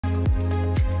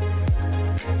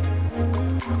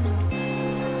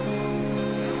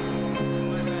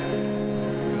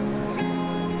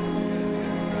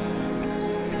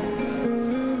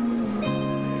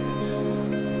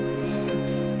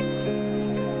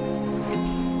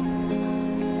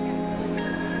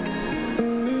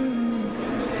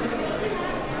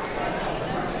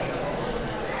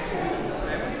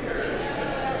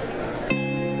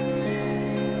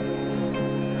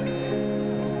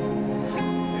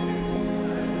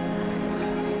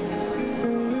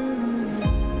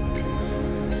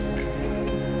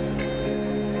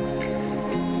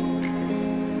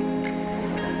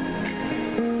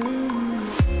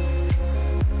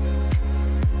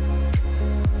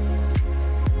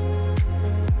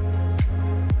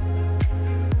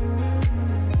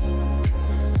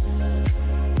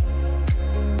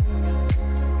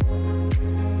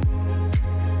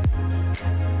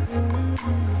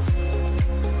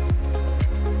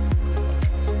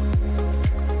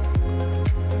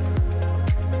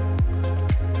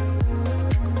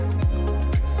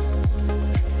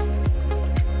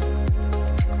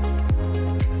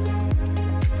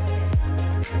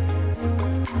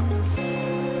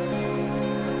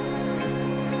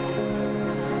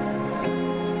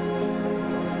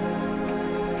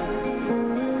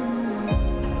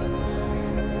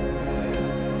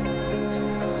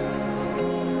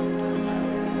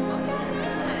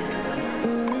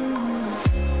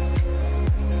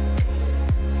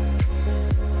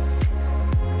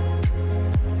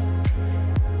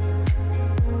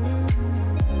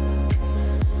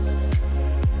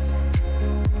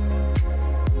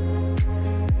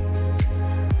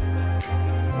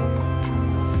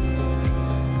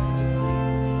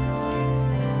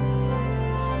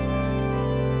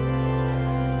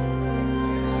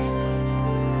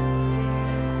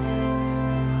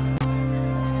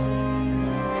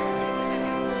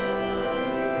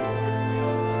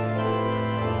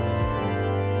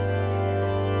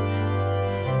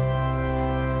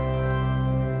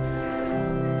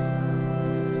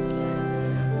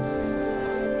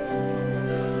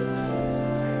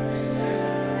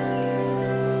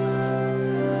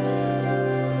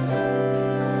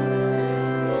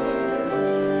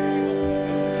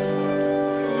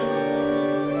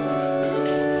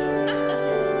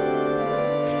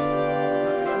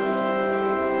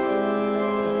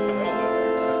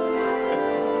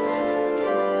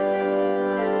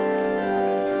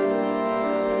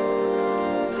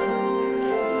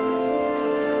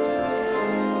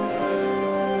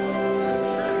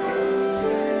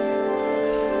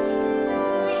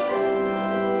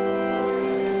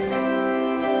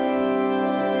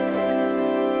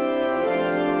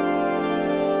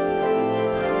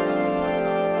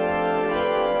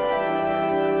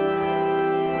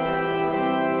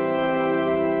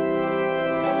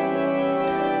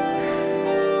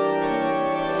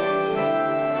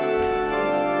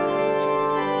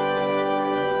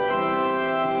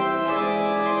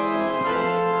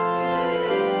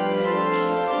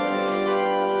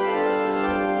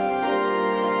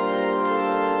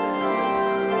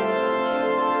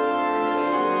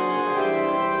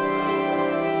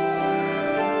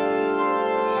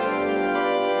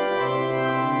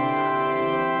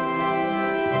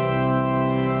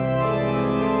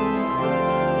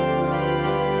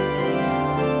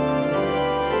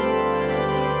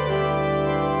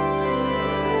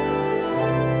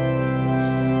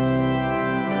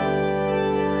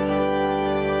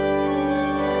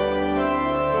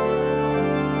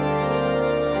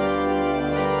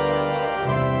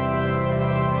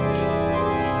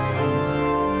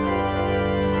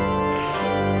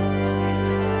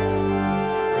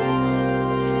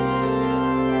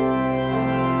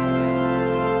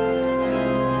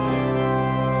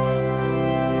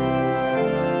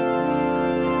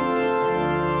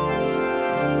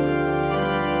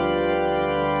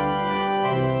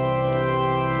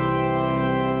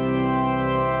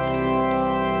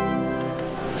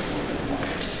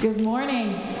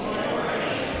morning.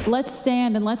 Let's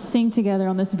stand and let's sing together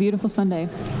on this beautiful Sunday.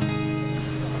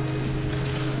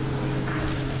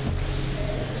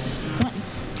 One,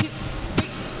 two, three,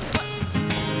 four.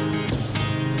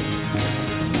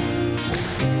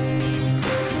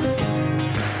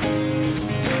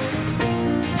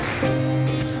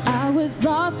 I was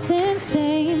lost in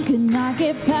shame, could not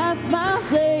get past my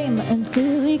blame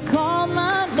until he called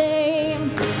my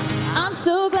name. I'm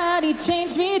so glad he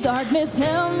changed me, darkness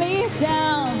held me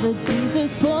down, but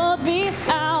Jesus pulled me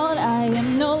out, I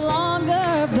am no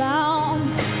longer bound.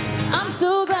 I'm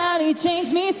so glad he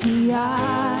changed me, see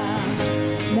I'm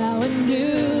now a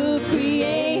new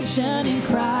creation in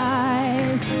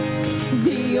Christ.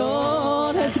 The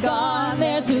old has gone,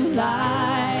 there's new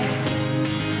life.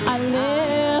 I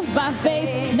live by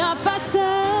faith, not by sight.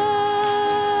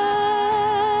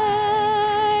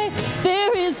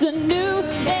 There is a new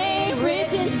name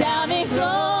written down in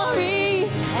glory,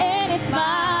 and it's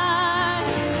mine,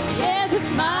 yes, it's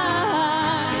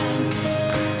mine.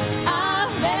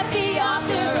 I've met the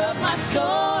author of my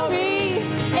story,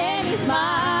 and he's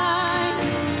mine,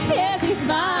 yes, he's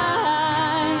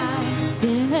mine.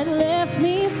 Sin had left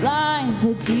me blind,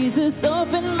 but Jesus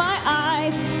opened my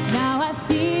eyes. Now I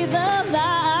see the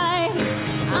light.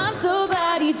 I'm so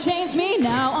glad he changed me,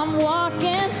 now I'm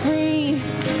walking free.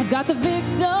 I've got the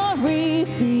victory,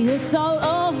 see it's all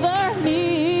over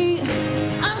me.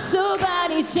 I'm so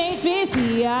glad he changed me,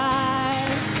 see I'm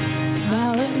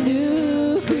now a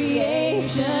new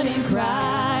creation in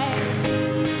Christ.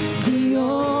 The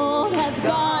old has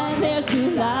gone, there's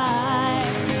new life.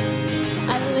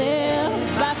 I live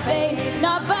by faith,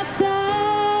 not by sight.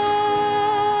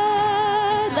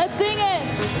 Let's sing it.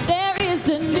 There is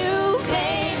a new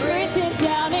name written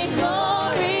down in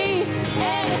glory,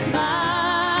 and it's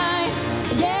mine,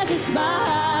 yes, it's mine.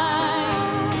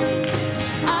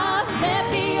 I've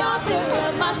met the author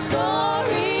of my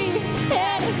story,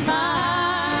 and it's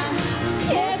mine,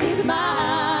 yes, it's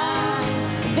mine.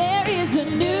 There is a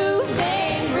new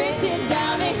name written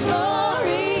down in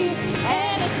glory,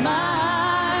 and it's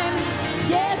mine,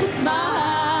 yes, it's mine.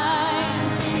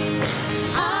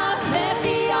 I've met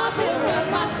the author of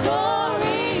my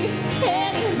story,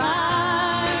 and he's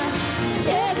mine,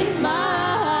 yes, he's mine.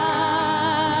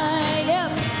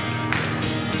 Yep.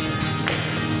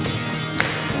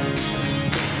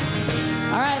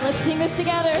 All right, let's sing this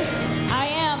together. I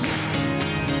am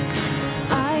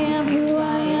who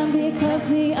I am because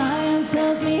the I am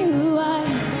tells me who I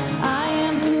am. I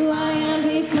am who I am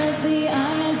because the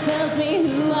I am tells me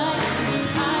who I am.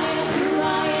 I am who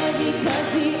I am because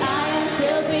the I am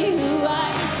tells me who I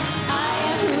am. I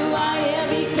am who I am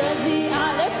because the I.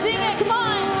 Let's sing it, come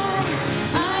on.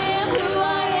 I am who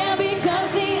I am because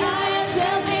the I am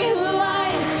tells me who I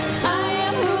am. I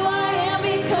am who I am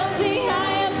because the I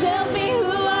am tells me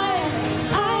who I am.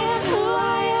 I am who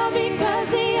I am because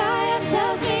the I am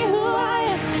tells me who I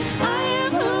am. I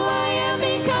am who I am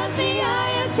because the I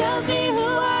am tells me who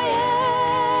I am.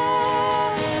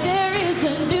 There is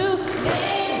a new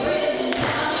name written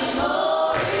down in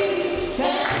glory,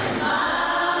 and it's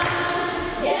mine,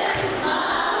 yes, it's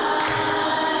mine.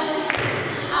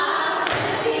 I've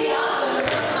met the author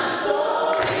of my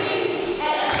story,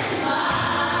 and it's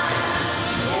mine,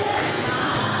 yes, it's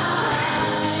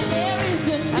mine. There is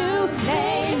a new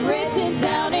name written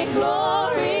down in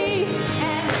glory,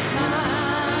 and it's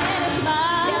mine, and it's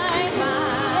mine,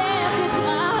 yes, it's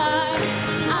mine.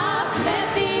 I've met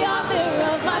the author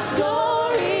of my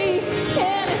story,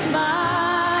 and it's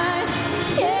mine,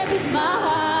 yes, it's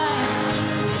mine,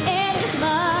 and it's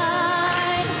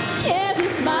mine, yes,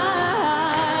 it's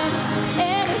mine,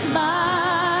 and it's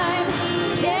mine,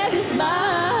 yes, it's mine.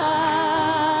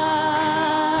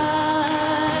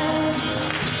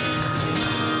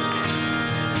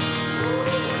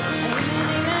 Amen,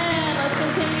 amen. Let's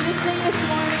continue to sing this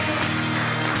morning.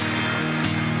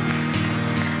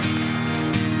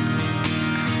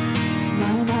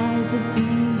 Mine eyes have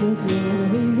seen the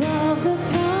glory of the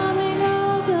coming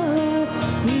of the Lord.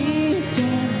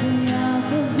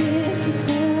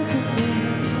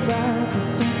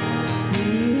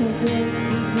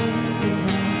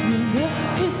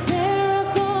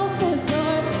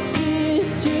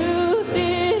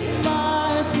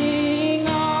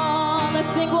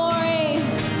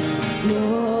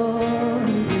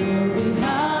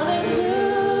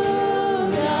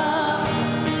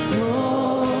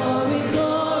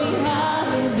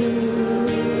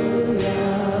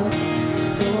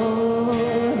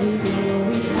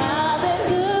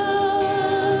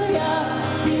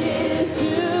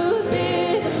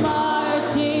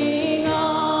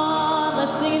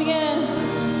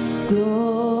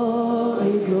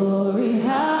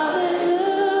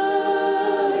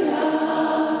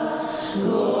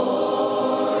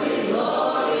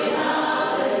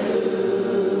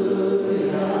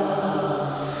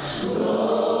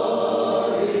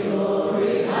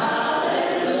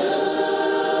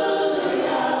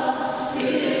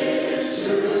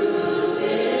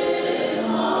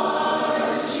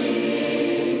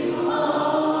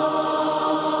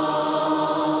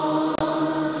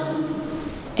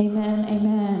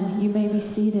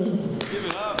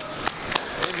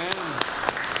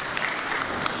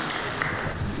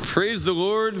 Praise the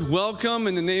Lord. Welcome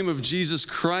in the name of Jesus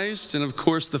Christ and, of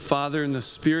course, the Father and the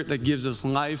Spirit that gives us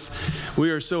life. We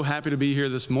are so happy to be here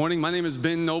this morning. My name is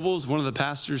Ben Nobles, one of the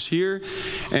pastors here.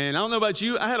 And I don't know about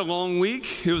you, I had a long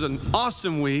week. It was an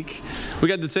awesome week. We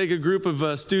got to take a group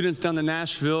of students down to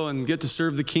Nashville and get to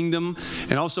serve the kingdom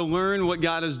and also learn what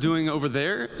God is doing over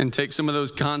there and take some of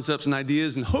those concepts and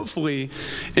ideas and hopefully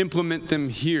implement them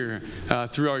here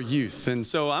through our youth. And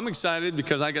so I'm excited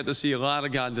because I got to see a lot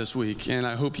of God this week, and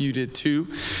I hope you did too.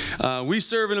 We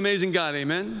serve an amazing God,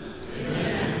 amen?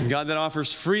 Amen. God that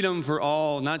offers freedom for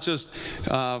all, not just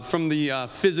from the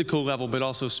physical level, but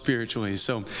also spiritually.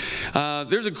 So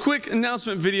there's a quick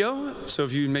announcement video. So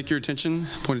if you make your attention,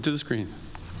 point it to the screen.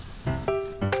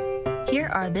 Here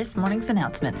are this morning's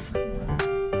announcements.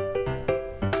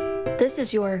 This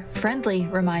is your friendly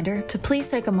reminder to please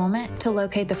take a moment to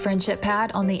locate the friendship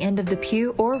pad on the end of the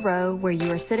pew or row where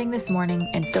you are sitting this morning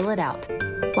and fill it out.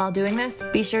 While doing this,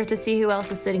 be sure to see who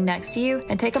else is sitting next to you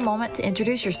and take a moment to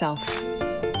introduce yourself.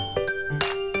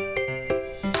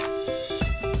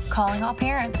 Calling all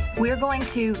parents, we're going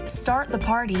to start the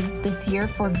party this year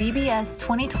for VBS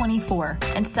 2024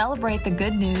 and celebrate the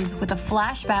good news with a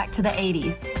flashback to the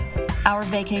 80s. Our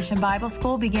Vacation Bible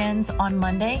School begins on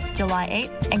Monday, July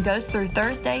 8th, and goes through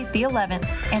Thursday, the 11th,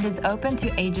 and is open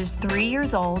to ages 3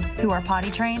 years old who are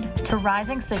potty trained to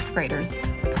rising 6th graders.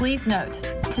 Please note,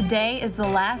 today is the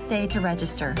last day to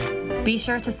register. Be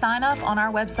sure to sign up on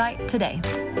our website today.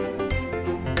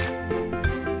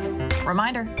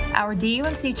 Reminder, our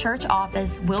DUMC church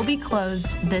office will be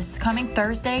closed this coming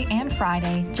Thursday and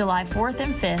Friday, July 4th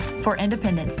and 5th for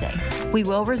Independence Day. We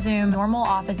will resume normal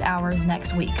office hours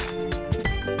next week.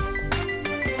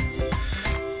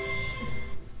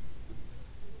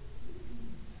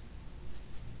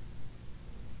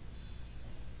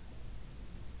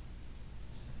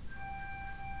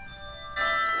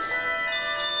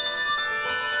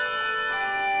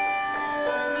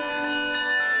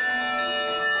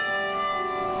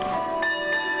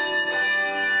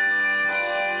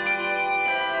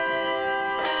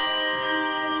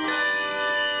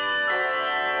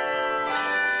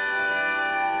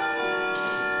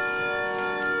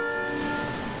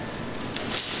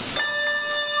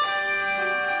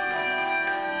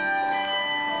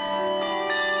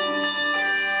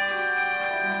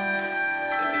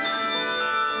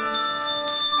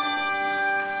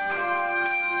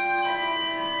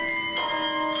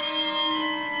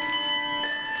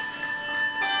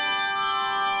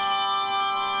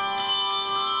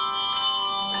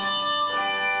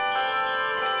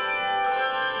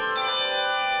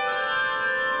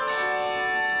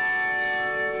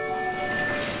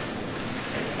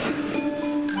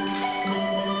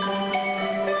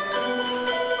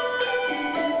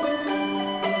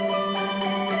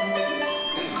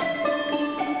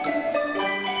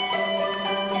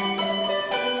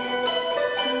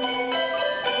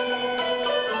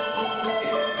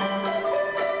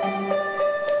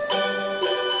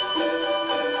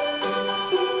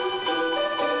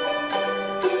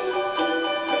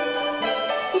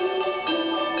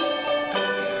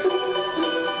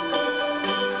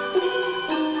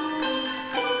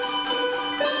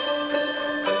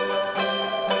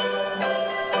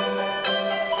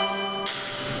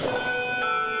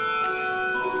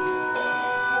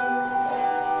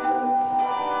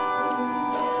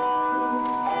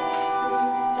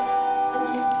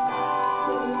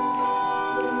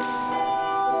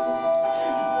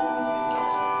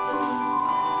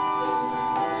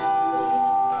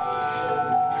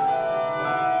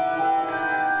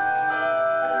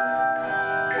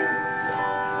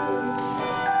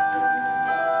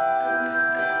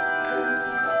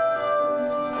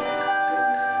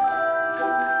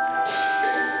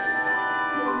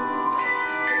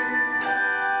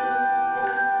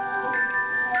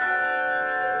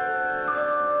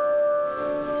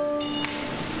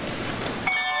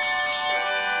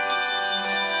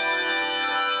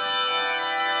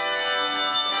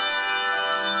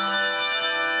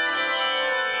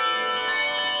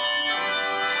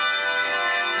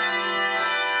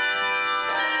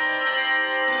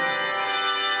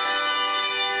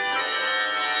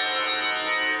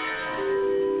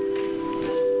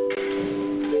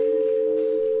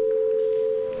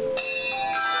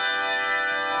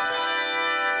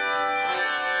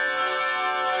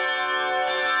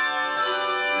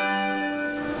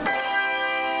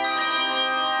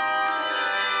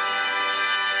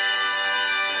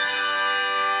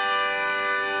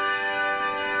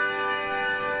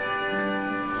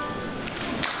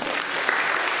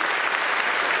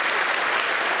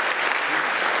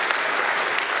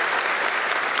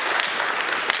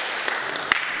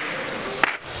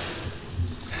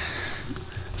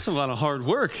 That's a lot of hard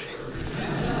work.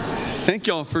 Thank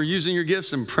y'all for using your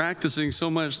gifts and practicing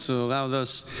so much to allow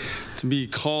us to be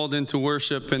called into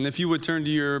worship. And if you would turn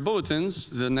to your bulletins,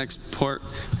 the next part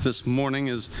this morning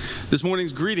is this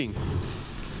morning's greeting.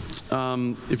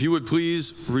 If you would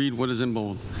please read what is in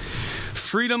bold.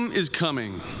 Freedom is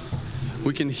coming.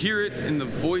 We can hear it in the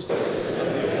voices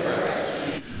of the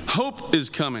oppressed. Hope is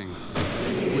coming.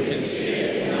 We can see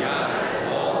it in the eyes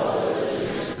of all those in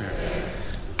despair.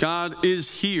 God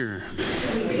is here.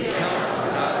 We count on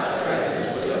God's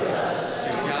presence with us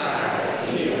to guide,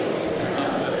 heal, and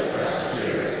uplift our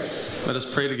spirits. Let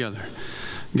us pray together.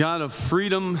 God of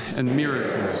freedom and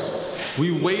miracles,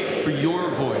 we wait for your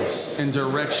voice and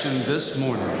direction this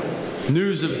morning.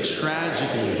 News of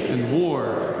tragedy and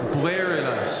war blare at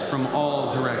us from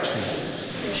all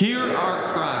directions. Hear our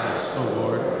cries, O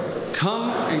Lord.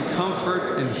 Come and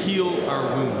comfort and heal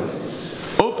our wounds.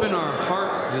 Open our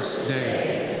hearts this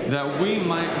day that we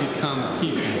might become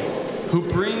people who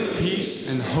bring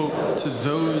peace and hope to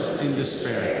those in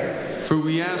despair. For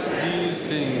we ask these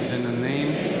things in the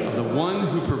name of the one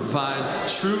who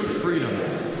provides true freedom,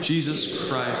 Jesus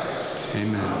Christ.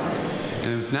 Amen.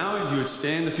 And if now you would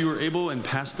stand if you were able and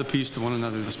pass the peace to one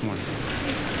another this morning.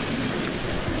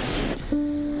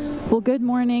 Well, good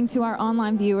morning to our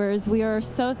online viewers. We are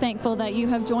so thankful that you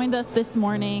have joined us this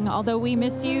morning. Although we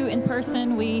miss you in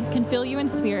person, we can feel you in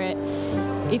spirit.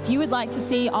 If you would like to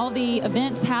see all the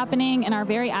events happening in our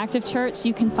very active church,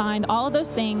 you can find all of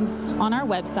those things on our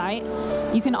website.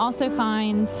 You can also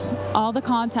find all the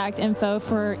contact info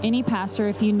for any pastor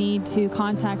if you need to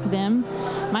contact them.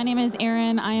 My name is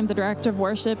Erin. I am the Director of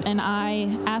Worship, and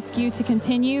I ask you to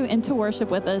continue into worship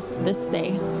with us this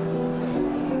day.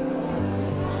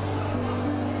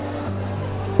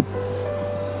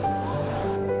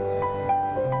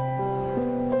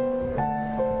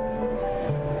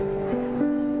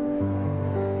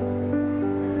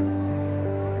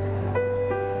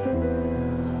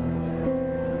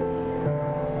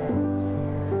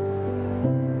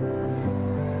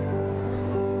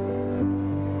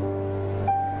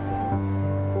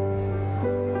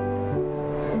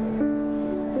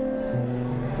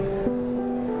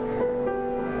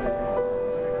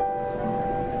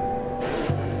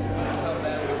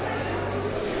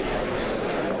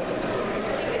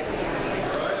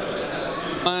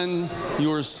 On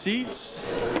your seats,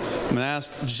 I'm going to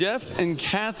ask Jeff and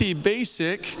Kathy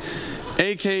Basic,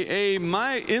 a.k.a.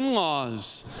 my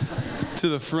in-laws, to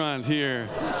the front here.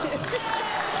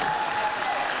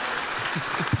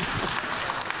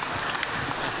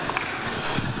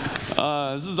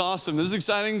 This is awesome. This is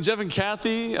exciting. Jeff and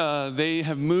Kathy, they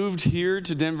have moved here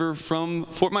to Denver from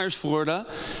Fort Myers, Florida,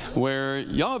 where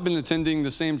y'all have been attending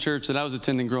the same church that I was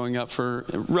attending growing up for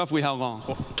roughly how long?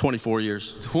 24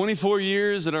 years. 24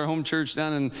 years at our home church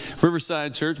down in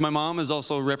Riverside Church. My mom is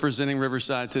also representing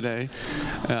Riverside today.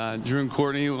 Drew and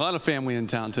Courtney, a lot of family in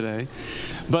town today.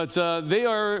 But they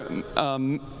are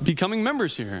becoming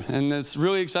members here, and it's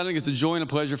really exciting. It's a joy and a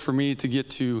pleasure for me to get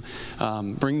to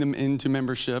bring them into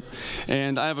membership.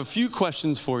 And I have a few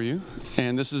questions for you,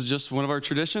 and this is just one of our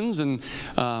traditions. And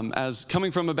as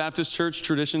coming from a Baptist church,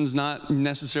 tradition's not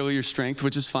necessarily your strength,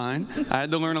 which is fine. I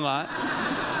had to learn a lot.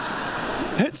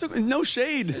 It's no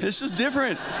shade. It's just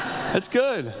different. That's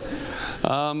good.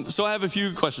 So I have a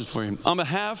few questions for you. On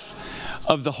behalf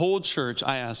of the whole church,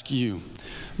 I ask you,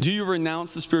 do you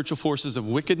renounce the spiritual forces of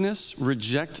wickedness,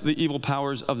 reject the evil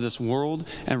powers of this world,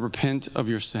 and repent of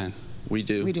your sin? We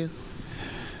do. We do.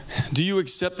 Do you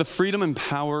accept the freedom and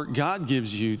power God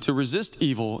gives you to resist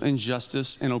evil,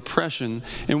 injustice, and oppression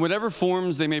in whatever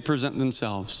forms they may present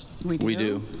themselves? We do. We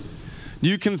do. Do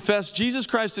you confess Jesus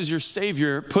Christ as your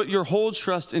Savior, put your whole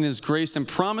trust in His grace, and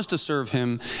promise to serve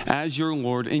Him as your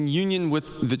Lord in union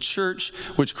with the church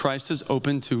which Christ has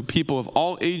opened to people of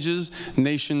all ages,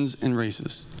 nations, and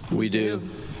races? We do.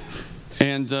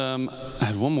 And I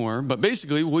had one more, but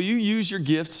basically, will you use your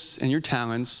gifts and your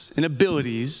talents and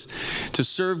abilities to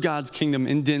serve God's kingdom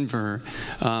in Denver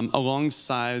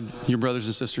alongside your brothers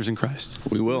and sisters in Christ?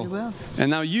 We will. We will. And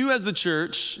now you as the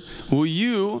church, will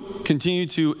you continue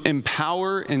to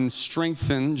empower and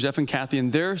strengthen Jeff and Kathy in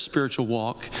their spiritual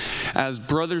walk as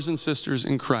brothers and sisters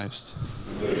in Christ?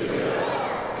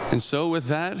 And so with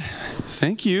that,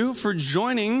 thank you for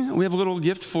joining. We have a little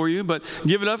gift for you, but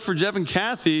give it up for Jeff and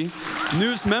Kathy,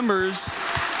 newest members.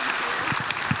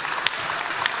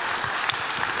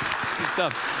 Good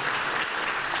stuff.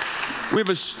 We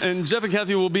have and Jeff and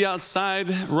Kathy will be outside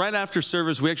right after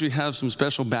service. We actually have some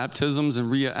special baptisms and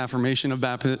reaffirmation of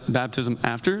baptism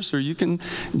after, so you can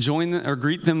join them or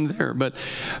greet them there. But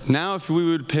now if we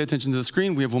would pay attention to the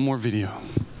screen, we have one more video.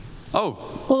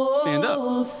 Oh, stand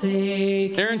up.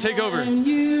 Say, Aaron, take over. can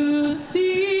you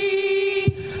see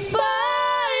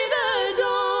by the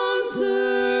dawn's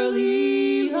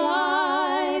early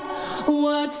light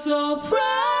what so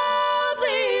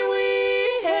proudly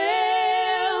we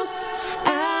hailed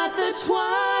at the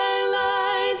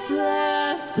twilight's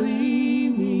last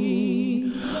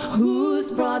gleaming,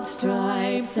 whose broad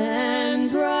stripes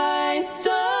and bright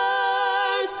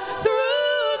stars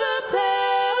through the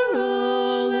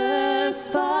perilous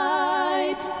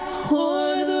fight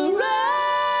o'er the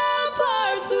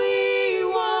ramparts we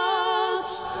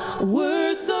watch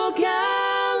were so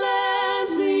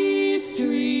gallantly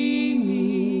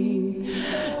streaming,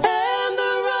 and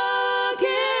the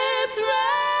rocket's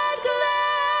red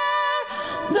glare,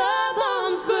 the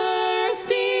bombs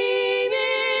bursting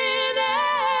in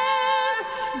air,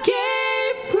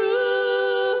 gave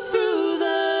proof through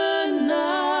the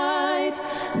night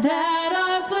that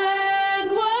our flag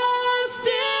was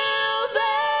still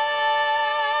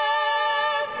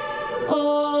there.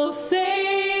 Oh,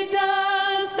 say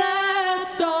does that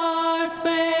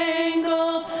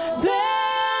star-spangled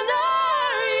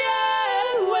banner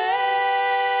yet wave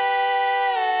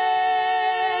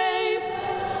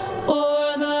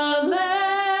o'er the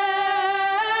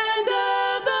land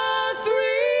of the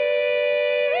free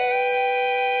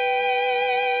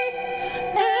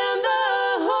and the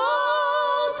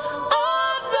home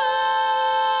of the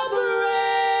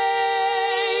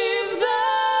brave, the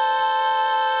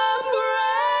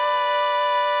brave.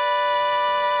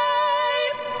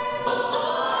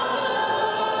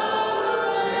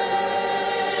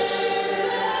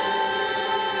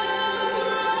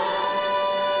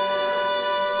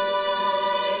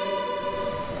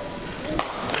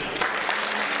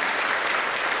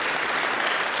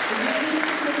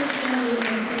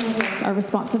 Our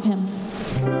responsive hymn.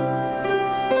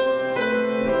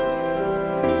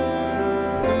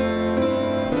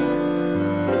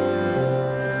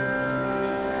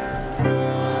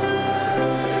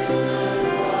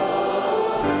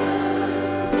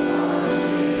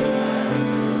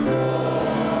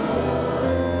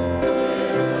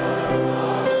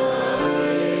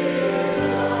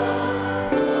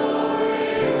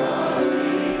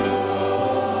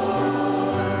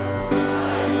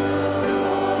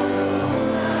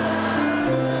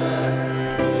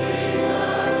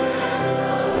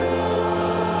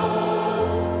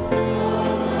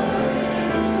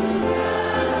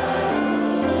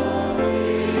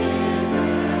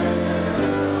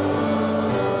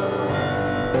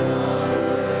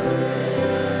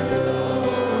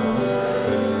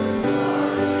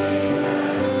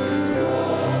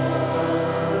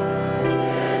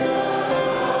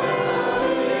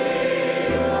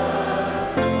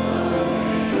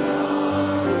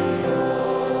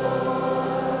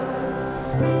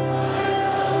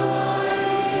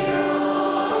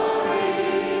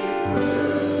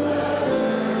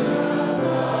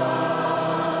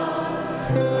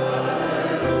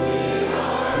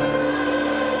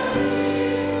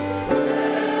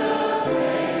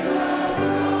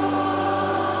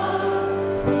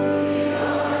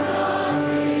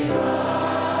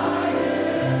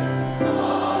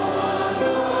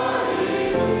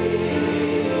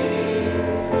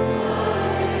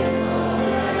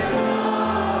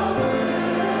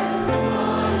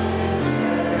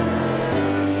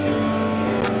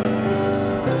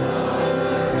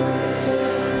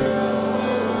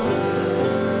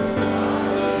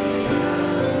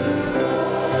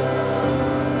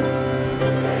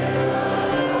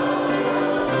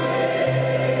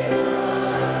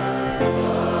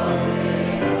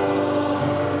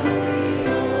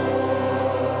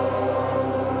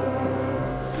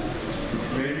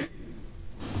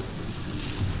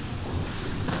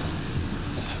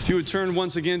 If you would turn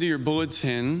once again to your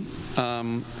bulletin,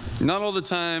 not all the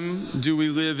time do we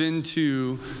live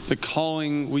into the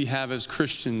calling we have as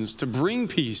Christians to bring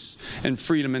peace and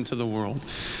freedom into the world,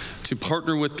 to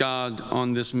partner with God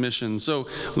on this mission. So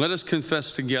let us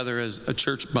confess together as a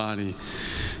church body.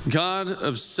 God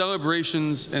of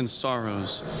celebrations and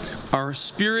sorrows, our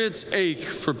spirits ache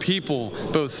for people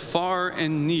both far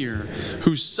and near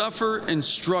who suffer and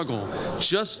struggle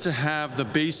just to have the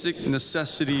basic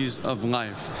necessities of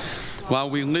life while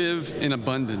we live in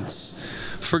abundance.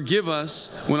 Forgive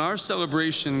us when our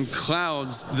celebration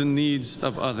clouds the needs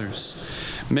of others.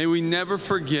 May we never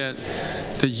forget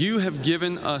that you have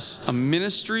given us a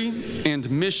ministry and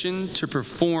mission to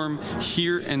perform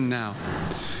here and now.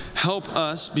 Help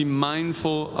us be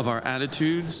mindful of our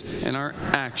attitudes and our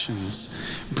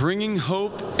actions, bringing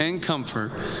hope and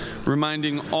comfort,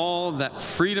 reminding all that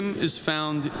freedom is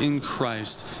found in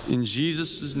Christ. In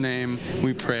Jesus' name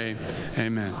we pray,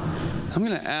 amen. I'm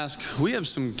going to ask, we have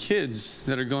some kids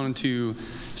that are going to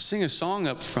sing a song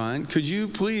up front. Could you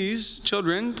please,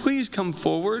 children, please come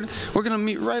forward. We're going to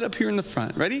meet right up here in the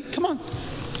front. Ready? Come on.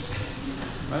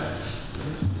 Right.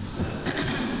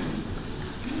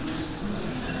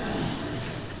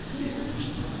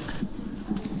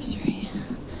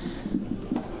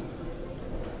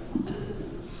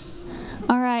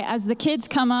 All right, as the kids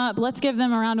come up, let's give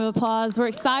them a round of applause. We're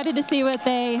excited to see what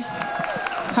they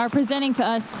are presenting to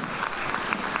us.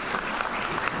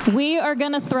 We are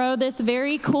going to throw this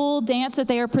very cool dance that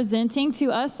they are presenting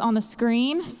to us on the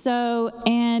screen.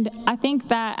 And I think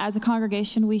that as a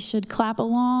congregation, we should clap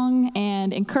along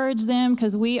and encourage them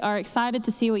because we are excited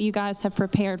to see what you guys have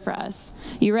prepared for us.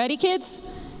 You ready, kids?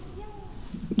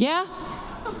 Yeah?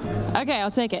 Okay,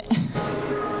 I'll take it.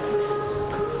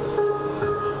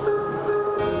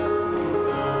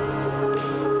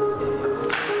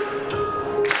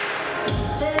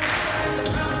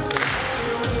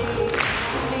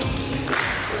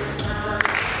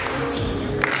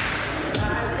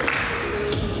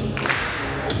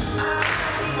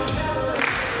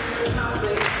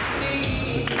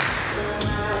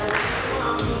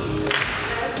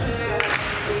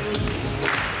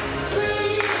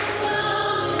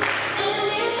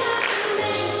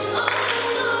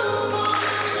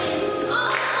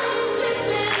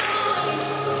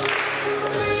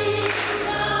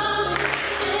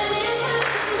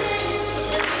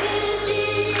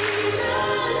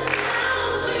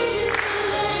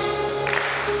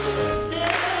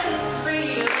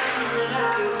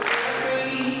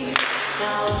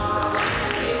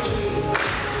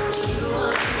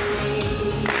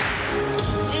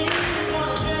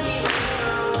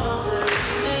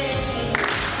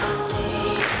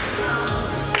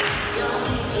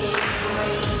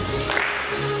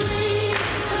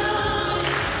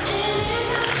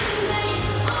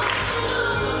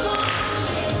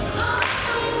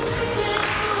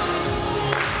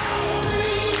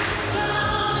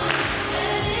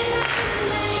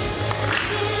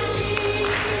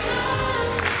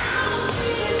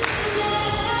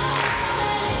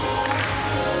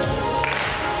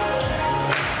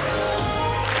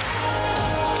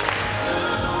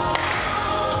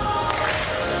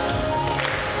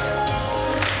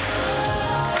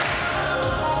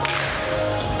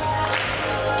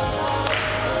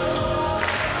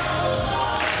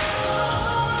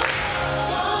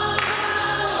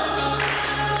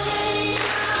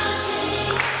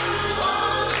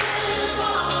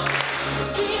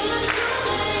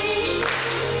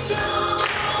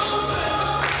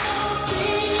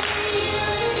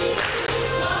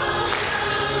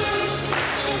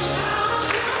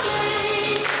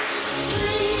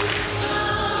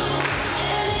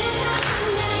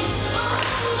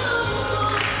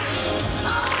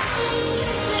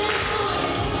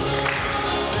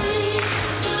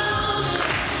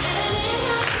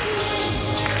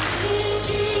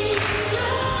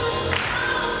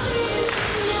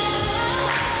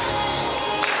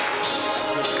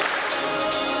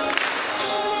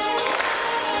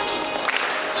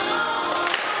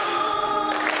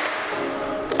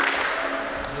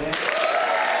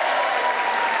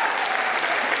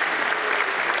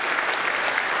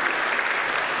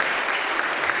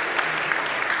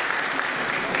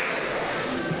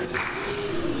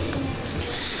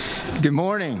 Good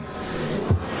morning.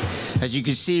 As you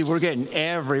can see, we're getting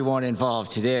everyone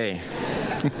involved today.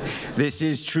 This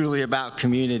is truly about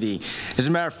community. As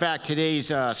a matter of fact,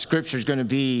 today's scripture is going to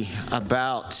be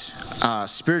about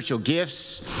spiritual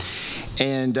gifts.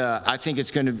 And I think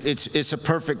it's a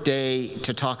perfect day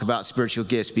to talk about spiritual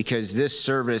gifts because this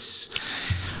service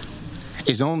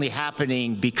is only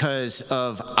happening because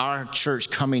of our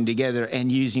church coming together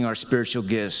and using our spiritual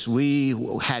gifts. We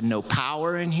had no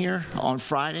power in here on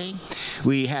Friday.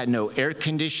 We had no air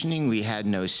conditioning. We had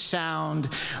no sound.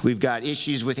 We've got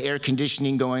issues with air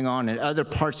conditioning going on in other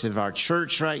parts of our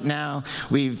church right now.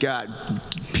 We've got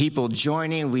people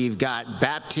joining. We've got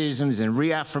baptisms and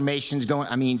reaffirmations going.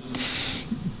 I mean,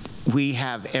 we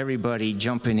have everybody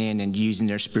jumping in and using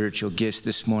their spiritual gifts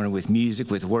this morning with music,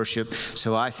 with worship.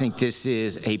 So I think this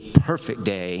is a perfect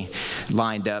day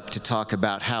lined up to talk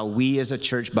about how we as a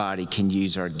church body can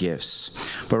use our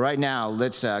gifts. But right now,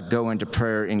 let's go into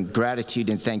prayer in gratitude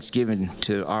and thanksgiving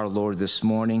to our Lord this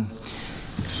morning.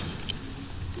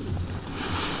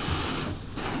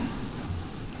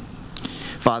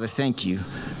 Father, thank you.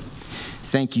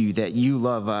 Thank you that you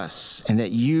love us and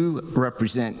that you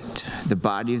represent the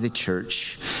body of the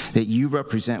church, that you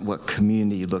represent what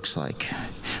community looks like.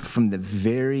 From the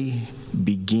very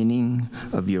beginning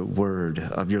of your word,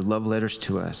 of your love letters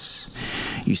to us,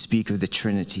 you speak of the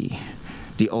Trinity,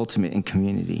 the ultimate in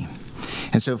community.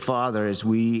 And so, Father, as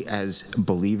we, as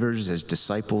believers, as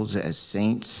disciples, as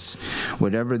saints,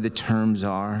 whatever the terms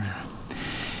are,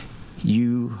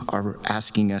 you are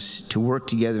asking us to work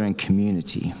together in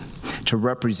community, to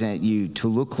represent you, to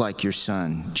look like your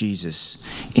Son, Jesus,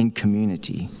 in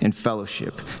community, in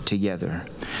fellowship together.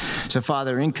 So,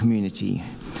 Father, in community,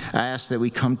 I ask that we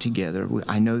come together.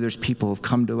 I know there's people who have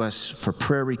come to us for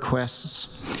prayer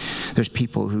requests. There's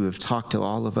people who have talked to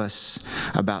all of us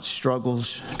about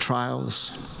struggles,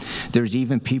 trials. There's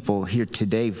even people here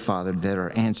today, Father, that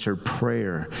are answered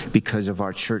prayer because of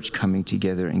our church coming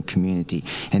together in community.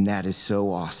 And that is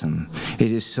so awesome.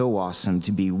 It is so awesome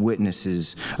to be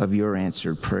witnesses of your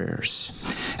answered prayers.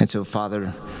 And so,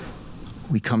 Father,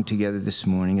 we come together this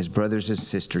morning as brothers and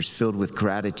sisters filled with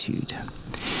gratitude.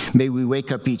 May we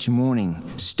wake up each morning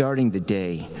starting the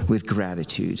day with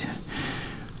gratitude.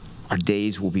 Our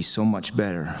days will be so much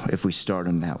better if we start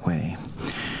them that way.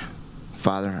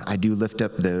 Father, I do lift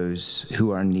up those who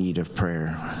are in need of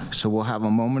prayer. So we'll have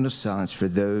a moment of silence for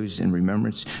those in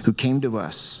remembrance who came to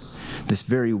us this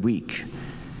very week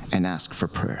and asked for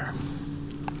prayer.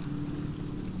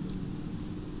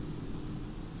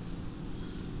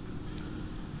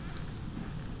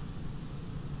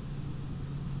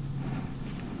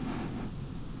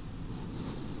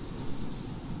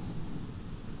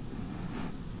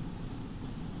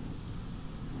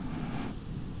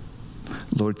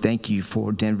 Lord, thank you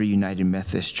for Denver United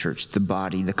Methodist Church, the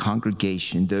body, the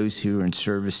congregation, those who are in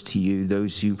service to you,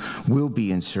 those who will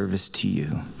be in service to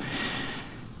you.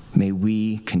 May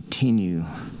we continue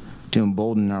to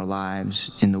embolden our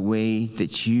lives in the way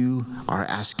that you are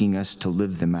asking us to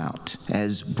live them out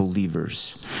as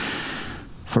believers.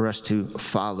 For us to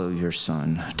follow your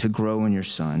Son, to grow in your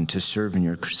Son, to serve in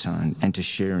your Son, and to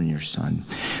share in your Son.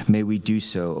 May we do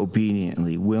so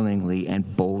obediently, willingly,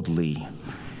 and boldly,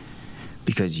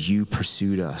 because you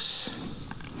pursued us.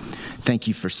 Thank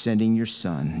you for sending your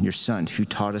Son who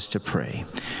taught us to pray.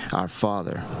 Our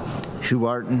Father, who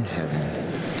art in heaven,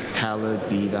 hallowed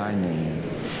be thy name.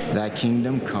 Thy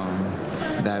kingdom come,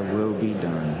 thy will be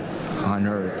done, on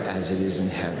earth as it is in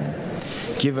heaven.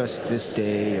 Give us this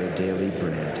day our daily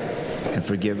bread, and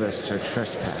forgive us our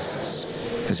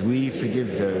trespasses, as we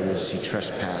forgive those who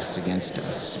trespass against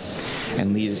us.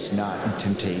 And lead us not in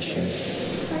temptation,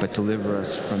 but deliver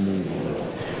us from evil.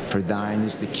 For thine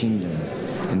is the kingdom,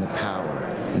 and the power,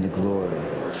 and the glory,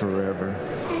 forever.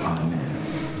 Amen.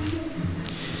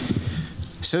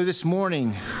 So this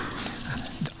morning,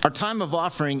 our time of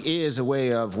offering is a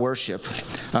way of worship.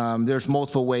 There's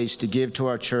multiple ways to give to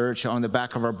our church. On the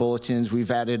back of our bulletins,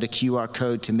 we've added a QR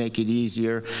code to make it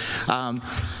easier.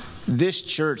 This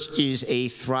church is a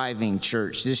thriving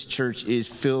church. This church is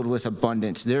filled with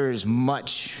abundance. There is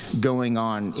much going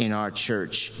on in our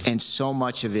church, and so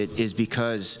much of it is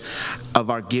because of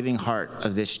our giving heart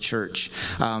of this church.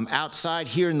 Outside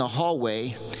here in the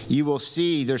hallway, you will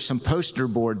see there's some poster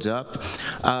boards up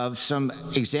of some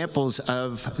examples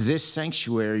of this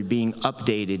sanctuary being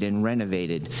updated and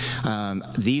renovated.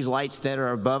 These lights that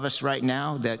are above us right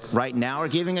now, that right now are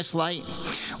giving us light,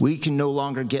 we can no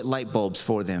longer get light bulbs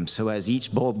for them. So as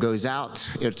each bulb goes out,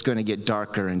 it's going to get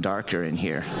darker and darker in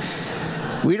here.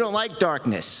 We don't like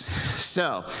darkness.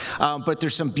 So, but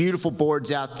there's some beautiful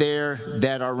boards out there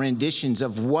that are renditions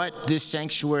of what this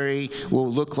sanctuary will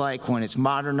look like when it's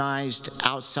modernized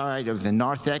outside of the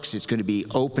narthex. It's going to be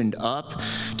opened up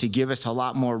to give us a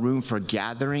lot more room for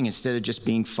gathering instead of just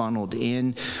being funneled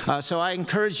in. So I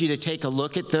encourage you to take a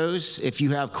look at those. If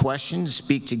you have questions,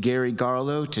 speak to Gary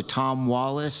Garlow, to Tom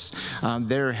Wallace.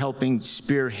 They're helping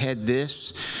spearhead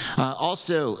this.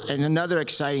 Also, and another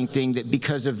exciting thing that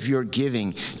because of your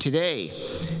giving, today,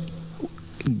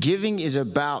 giving is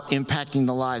about impacting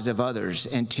the lives of others.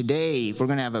 And today, we're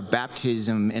going to have a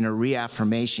baptism and a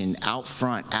reaffirmation out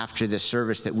front after the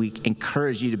service that we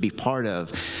encourage you to be part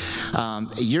of.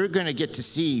 You're going to get to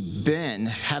see Ben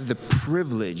have the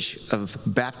privilege of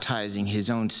baptizing his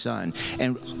own son.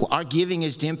 And our giving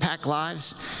is to impact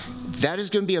lives. That is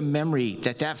going to be a memory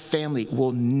that that family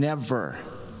will never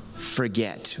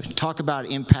forget. Talk about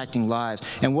impacting lives.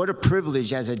 And what a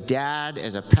privilege as a dad,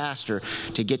 as a pastor,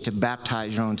 to get to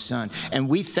baptize your own son. And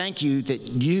we thank you that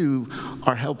you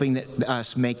are helping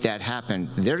us make that happen.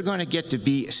 They're going to get to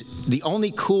be the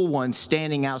only cool ones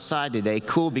standing outside today.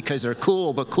 Cool because they're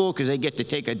cool, but cool because they get to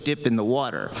take a dip in the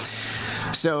water.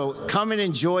 So come and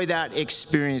enjoy that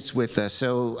experience with us.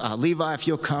 So Levi, if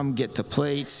you'll come get the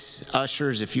plates.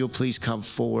 Ushers, if you'll please come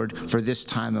forward for this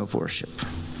time of worship.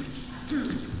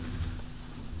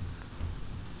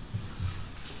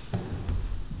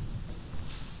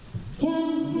 Can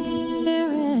you hear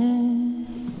it?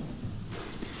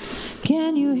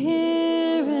 Can you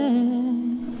hear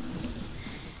it?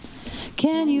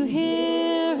 Can you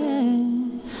hear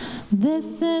it?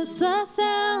 This is the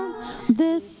sound.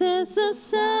 This is the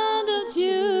sound of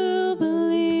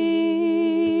Jubilee.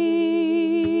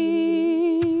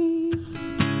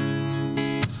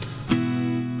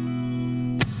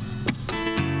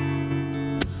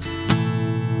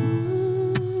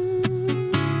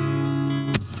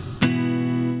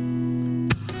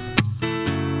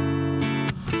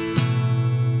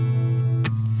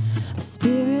 The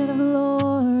Spirit of the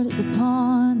Lord is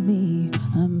upon me.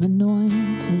 I'm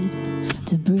anointed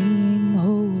to bring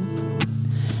hope.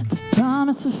 The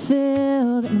promise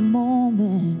fulfilled in a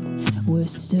moment. We're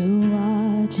still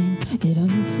watching it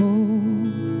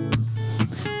unfold.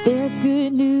 There's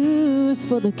good news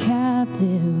for the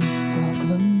captive,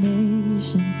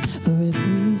 proclamation for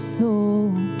every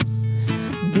soul.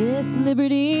 This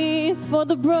liberty is for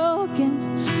the broken,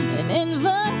 an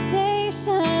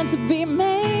invitation to be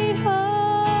made whole.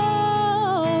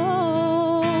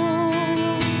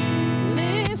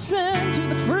 Listen to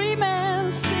the free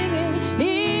man singing,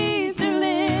 He's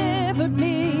delivered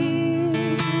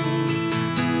me.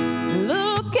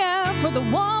 Look out for the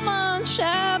woman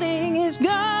shouting, His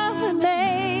God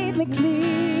made me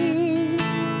clean.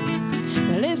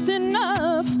 Listen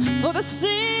up for the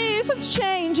seasons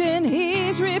changing,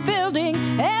 He's rebuilding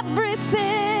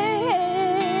everything.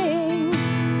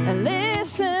 And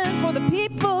listen for the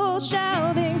people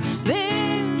shouting,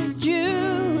 this is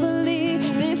Jubilee,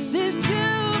 this is Jubilee.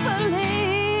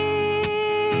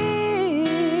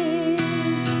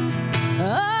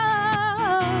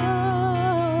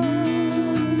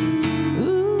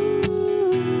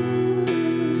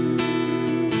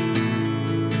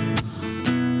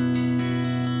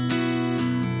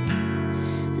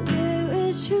 There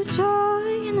is true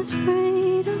joy in this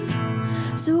freedom,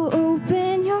 so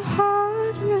open your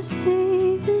heart and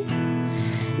receive it.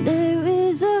 There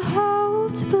is a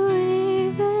hope to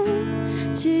believe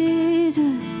it.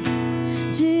 Jesus,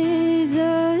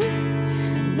 Jesus.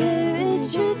 There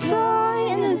is true joy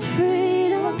in this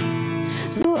freedom,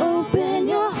 so open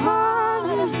your heart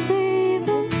and receive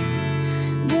it.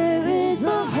 There is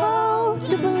a hope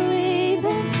to believe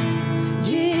it.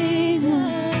 Jesus,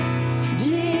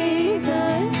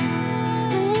 Jesus.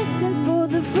 Listen for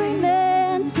the free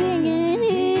man singing,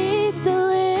 He's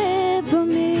delivered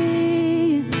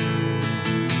me.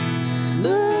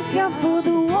 Look out for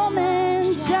the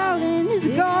woman shouting, His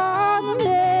God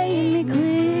made me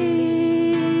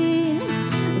clean.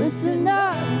 Listen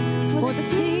up for the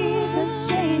seasons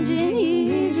changing,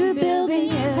 He's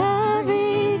rebuilding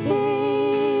everything.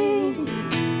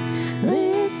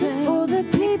 Listen for the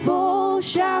people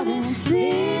shouting,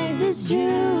 this is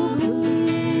Jubilee.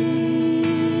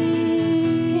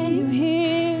 Can you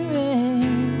hear it?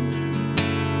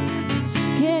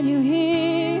 Can you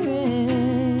hear it?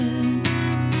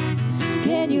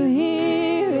 Can you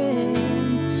hear it?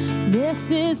 This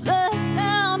is the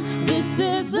sound. This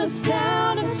is the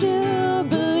sound of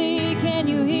Jubilee. Can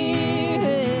you hear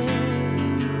it?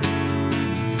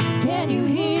 Can you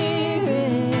hear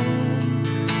it?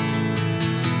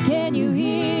 Can you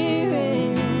hear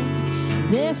it?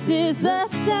 This is the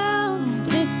sound.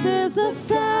 This is the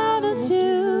sound of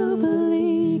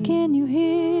Jubilee. Can you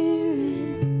hear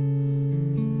it?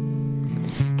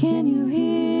 Can you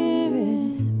hear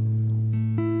it?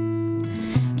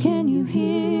 Can you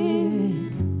hear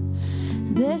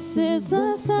it? This is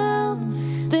the sound.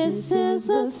 This is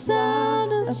the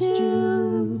sound of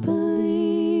Jubilee.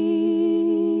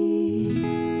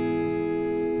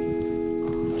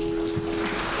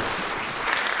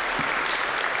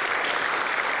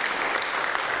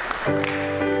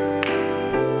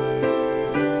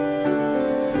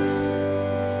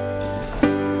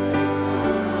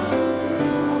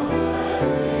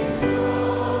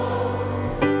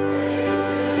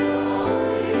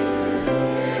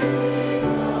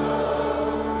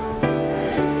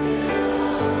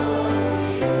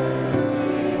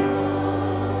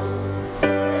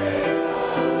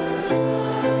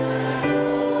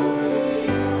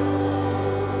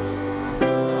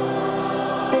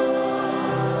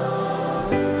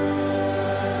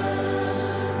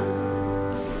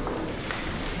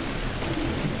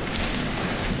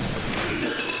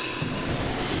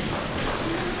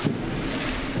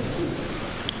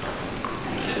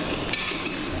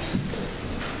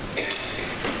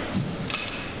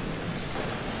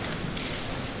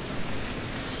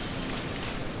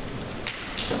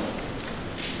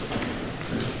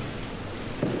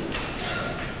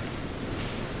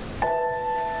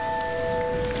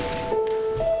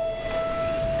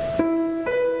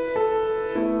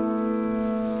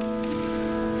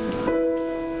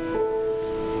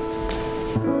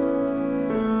 The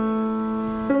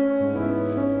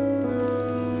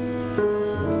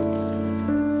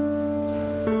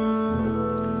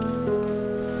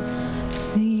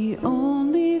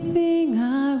only thing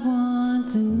I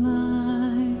want in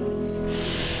life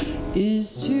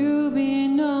is to be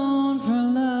known for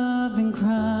loving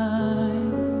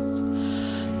Christ,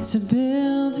 to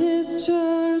build his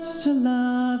church, to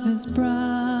love his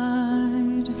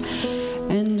bride,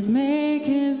 and make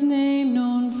his name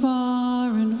known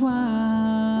far and wide.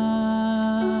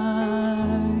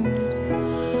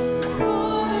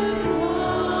 For this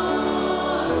cause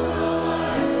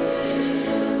I live,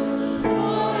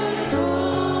 for this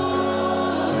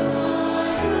cause I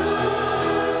die.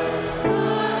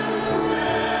 I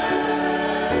surrender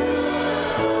all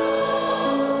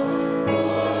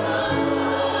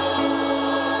for the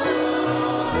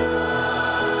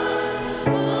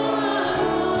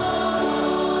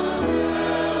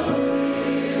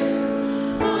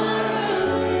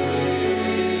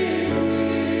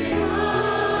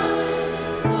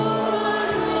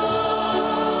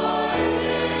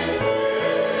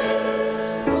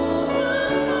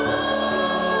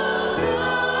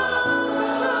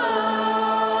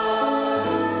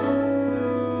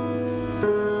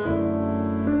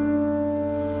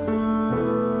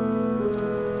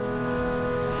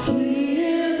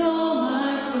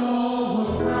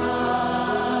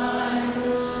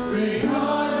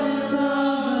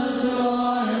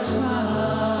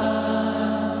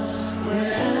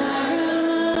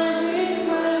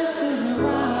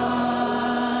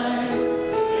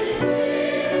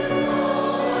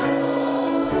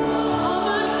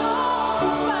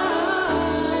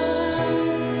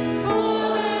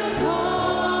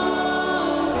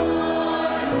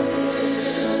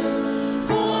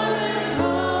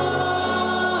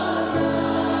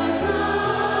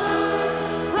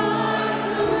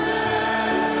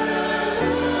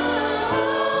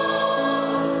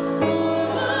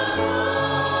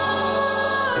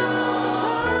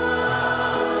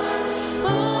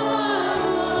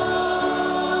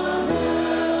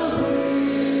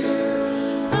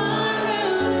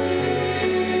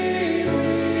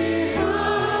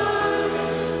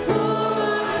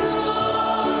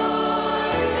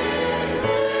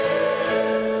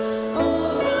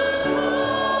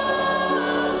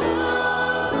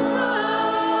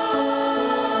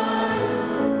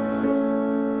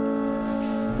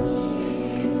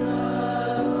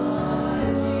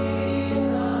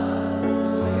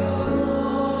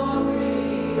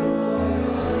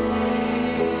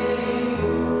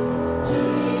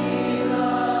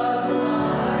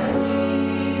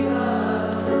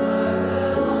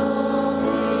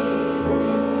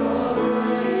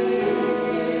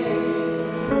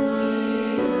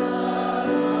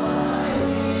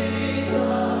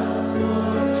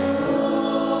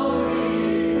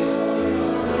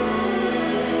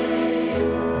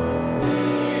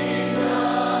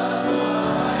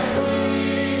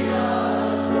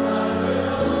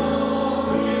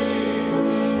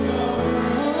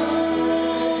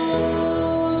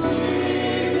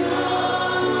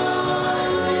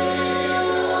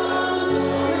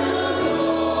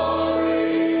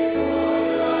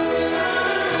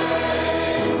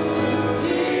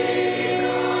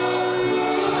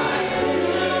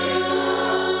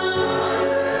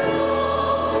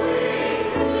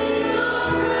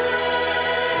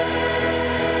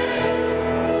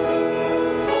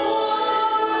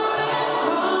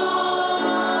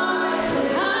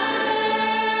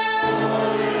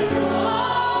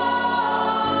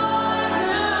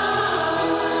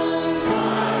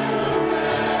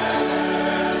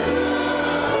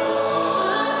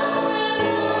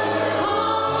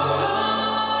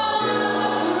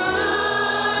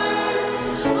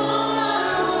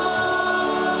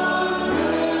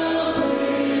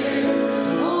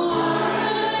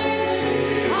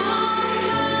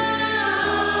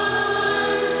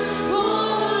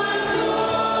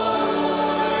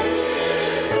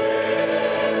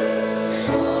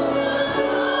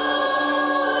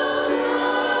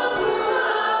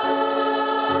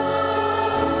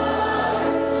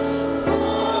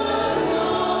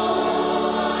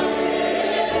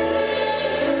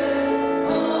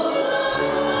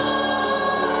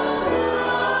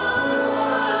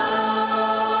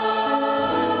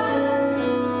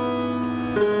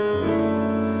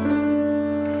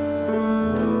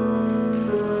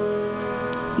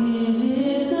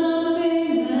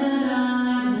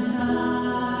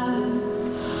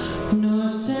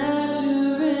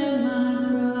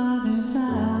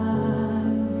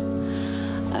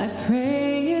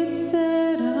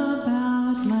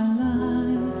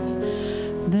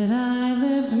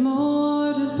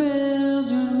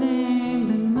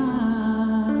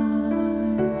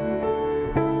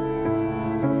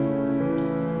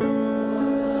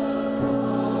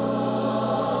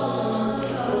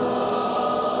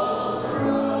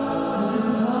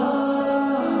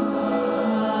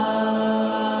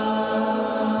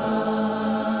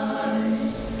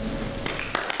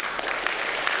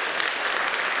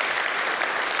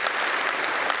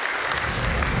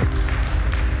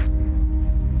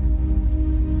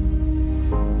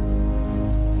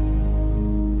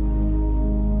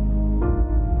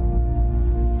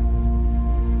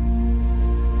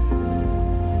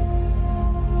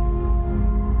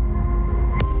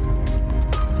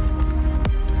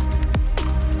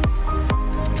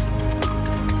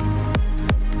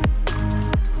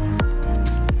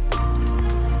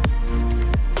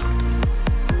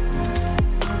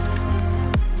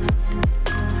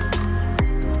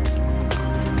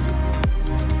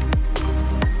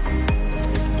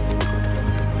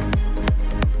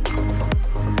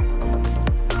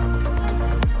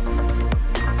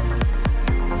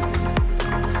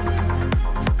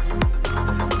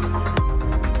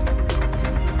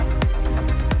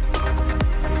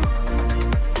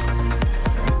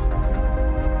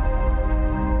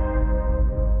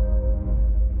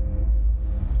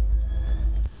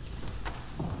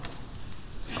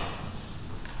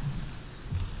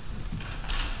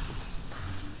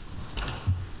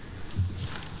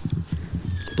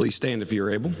Please stand if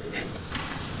you're able.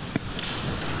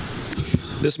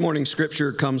 This morning's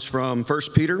scripture comes from 1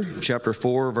 Peter chapter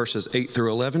 4, verses 8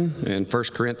 through 11, and 1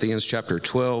 Corinthians chapter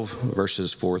 12,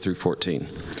 verses 4 through 14.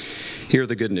 Hear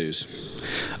the good news.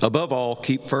 Above all,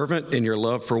 keep fervent in your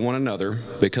love for one another,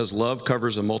 because love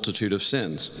covers a multitude of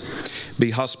sins.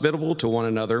 Be hospitable to one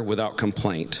another without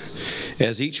complaint.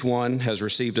 As each one has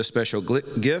received a special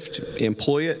gift,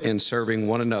 employ it in serving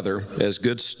one another as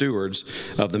good stewards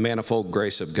of the manifold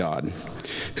grace of God.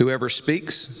 Whoever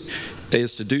speaks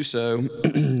is to do so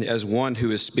as one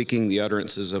who is speaking the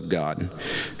utterances of God.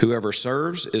 Whoever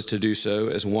serves is to do so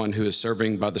as one who is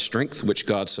serving by the strength which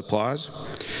God supplies,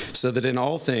 so that in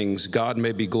all things God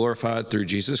may be glorified through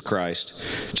Jesus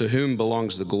Christ, to whom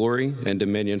belongs the glory and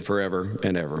dominion forever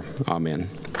and ever. Amen.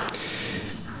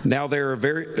 Now there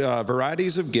are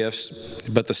varieties of gifts,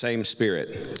 but the same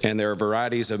Spirit. And there are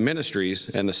varieties of ministries,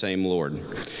 and the same Lord.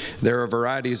 There are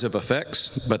varieties of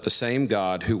effects, but the same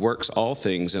God who works all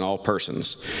things in all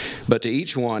persons. But to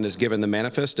each one is given the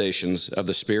manifestations of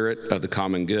the Spirit of the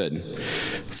common good.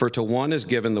 For to one is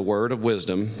given the word of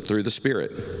wisdom through the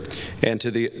Spirit, and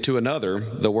to another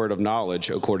the word of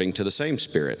knowledge according to the same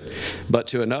Spirit. But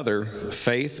to another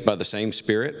faith by the same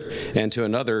Spirit, and to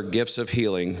another gifts of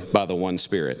healing by the one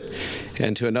Spirit.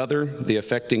 And to another the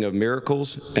effecting of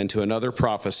miracles, and to another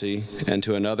prophecy, and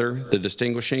to another the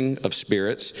distinguishing of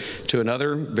spirits, to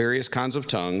another various kinds of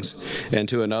tongues, and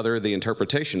to another the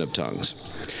interpretation of tongues.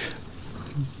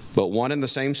 But one and the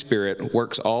same Spirit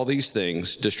works all these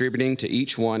things, distributing to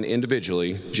each one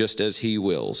individually, just as he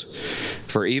wills.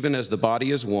 For even as the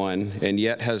body is one, and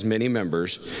yet has many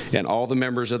members, and all the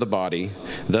members of the body,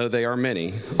 though they are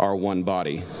many, are one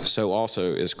body, so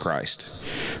also is Christ.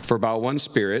 For by one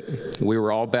Spirit we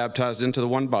were all baptized into the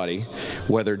one body,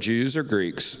 whether Jews or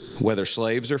Greeks, whether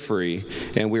slaves or free,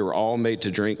 and we were all made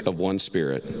to drink of one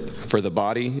Spirit. For the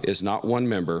body is not one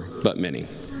member, but many.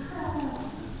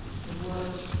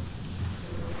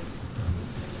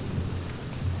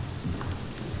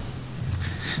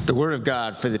 The word of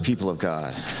God for the people of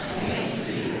God.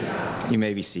 You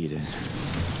may be seated.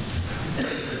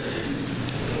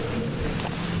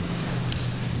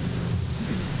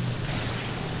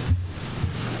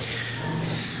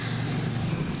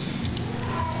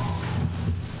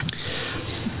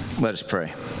 Let us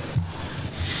pray.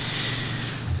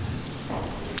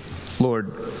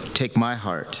 Lord, take my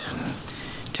heart,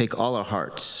 take all our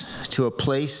hearts to a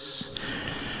place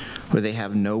where they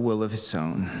have no will of its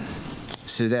own,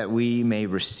 so that we may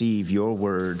receive your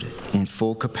word in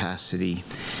full capacity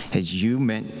as you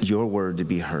meant your word to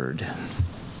be heard.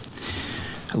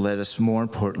 Let us, more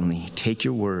importantly, take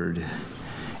your word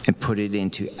and put it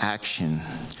into action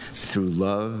through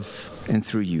love and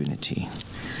through unity.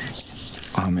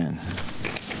 Amen.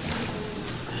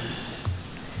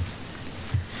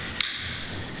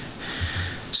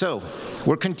 So,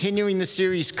 we're continuing the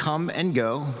series Come and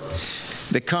Go.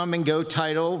 The Come and Go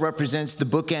title represents the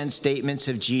bookend statements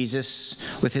of Jesus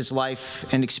with his life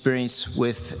and experience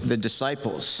with the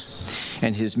disciples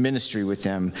and his ministry with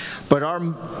them. But our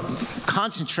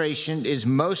concentration is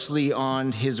mostly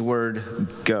on his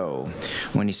word go,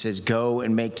 when he says, go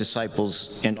and make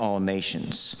disciples in all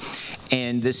nations.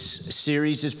 And this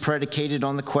series is predicated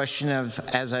on the question of,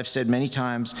 as I've said many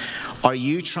times, are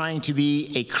you trying to be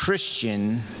a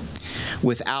Christian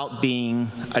without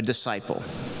being a disciple?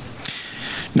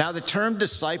 Now, the term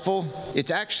disciple, it's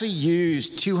actually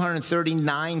used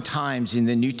 239 times in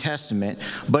the New Testament,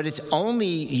 but it's only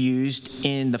used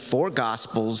in the 4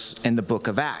 Gospels and the book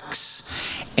of Acts.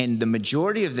 And the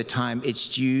majority of the time,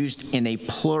 it's used in a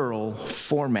plural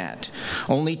format.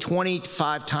 Only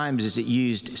 25 times is it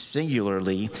used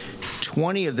singularly.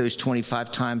 20 of those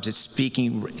 25 times it's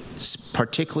speaking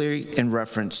particularly in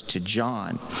reference to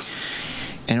John.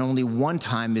 And only one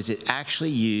time is it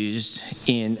actually used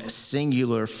in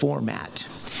singular format.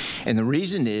 And the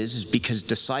reason is because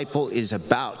disciple is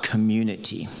about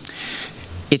community.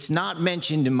 It's not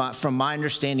mentioned from my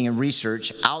understanding and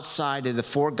research outside of the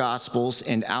 4 Gospels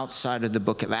and outside of the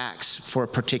book of Acts for a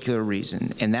particular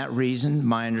reason. And that reason,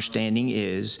 my understanding,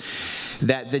 is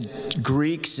that the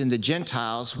Greeks and the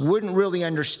Gentiles wouldn't really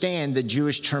understand the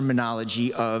Jewish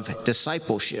terminology of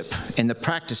discipleship and the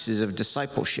practices of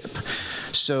discipleship.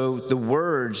 So the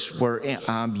words were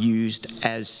used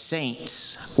as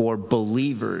saints or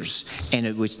believers, and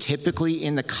it was typically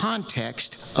in the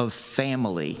context of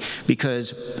family,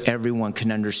 because everyone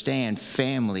can understand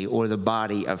family or the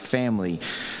body of family.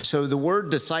 So the word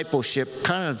discipleship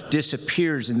kind of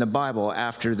disappears in the Bible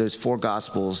after those 4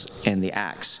 Gospels and the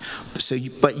Acts.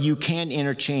 But you can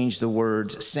interchange the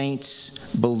words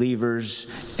saints,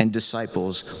 believers, and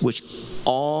disciples, which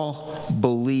all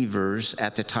believers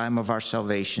at the time of our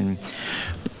salvation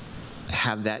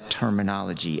have that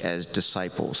terminology as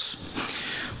disciples.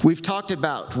 We've talked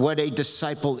about what a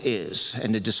disciple is,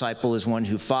 and a disciple is one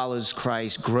who follows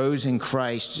Christ, grows in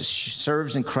Christ,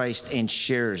 serves in Christ, and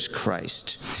shares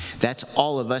Christ. That's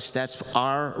all of us. That's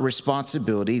our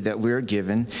responsibility that we're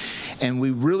given. And we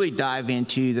really dive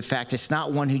into the fact it's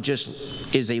not one who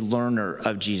just is a learner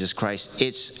of Jesus Christ.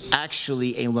 It's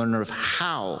actually a learner of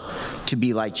how to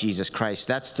be like Jesus Christ.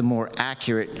 That's the more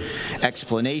accurate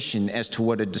explanation as to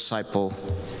what a disciple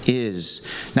is.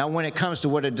 Now, when it comes to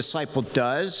what a disciple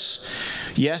does,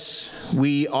 yes,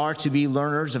 we are to be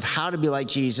learners of how to be like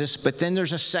Jesus, but then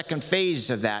there's a second phase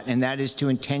of that, and that is to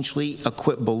intentionally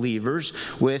equip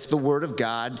believers with the Word of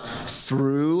God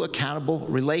through accountable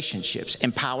relationships,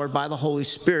 empowered by the Holy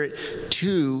Spirit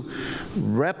to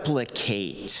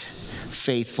replicate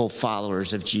faithful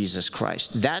followers of Jesus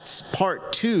Christ. That's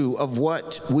part 2 of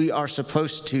what we are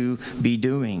supposed to be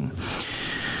doing.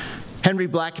 Henry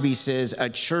Blackaby says, a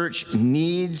church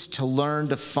needs to learn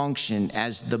to function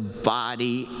as the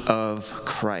body of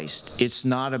Christ. It's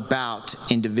not about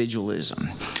individualism.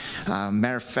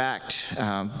 Matter of fact,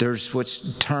 there's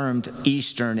what's termed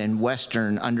Eastern and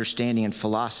Western understanding and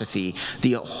philosophy.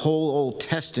 The whole Old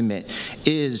Testament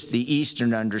is the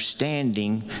Eastern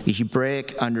understanding, the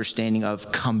Hebraic understanding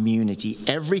of community.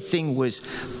 Everything was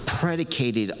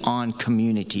predicated on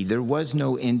community. There was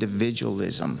no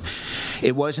individualism.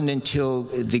 It wasn't until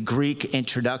the Greek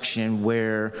introduction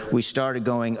where we started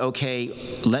going,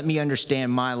 okay, let me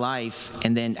understand my life,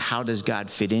 and then how does God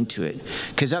fit into it?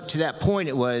 Because up to that point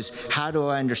it was, how do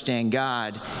I understand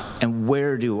God, and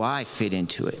where do I fit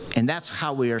into it? And that's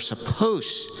how we are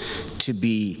supposed to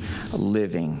be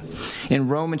living. In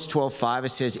Romans 12:5 it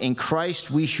says, in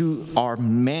Christ we who are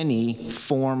many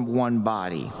form one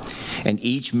body, and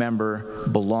each member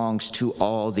belongs to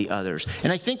all the others.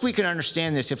 And I think we can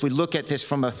understand this if we look at this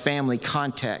from a family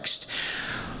context.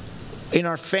 In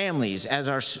our families, as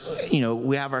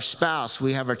we have our spouse,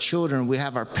 we have our children, we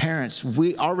have our parents.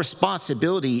 Our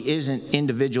responsibility isn't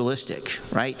individualistic,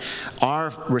 right?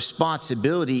 Our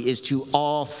responsibility is to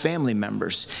all family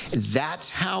members. That's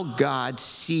how God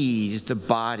sees the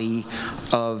body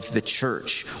of the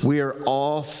church. We are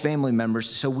all family members,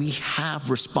 so we have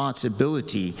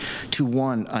responsibility to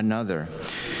one another.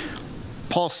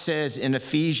 Paul says in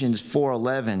Ephesians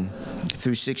 4:11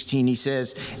 through 16, he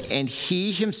says, and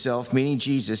he himself, meaning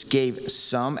Jesus, gave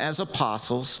some as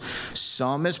apostles,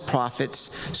 some as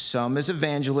prophets, some as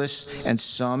evangelists, and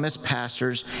some as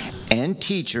pastors and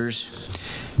teachers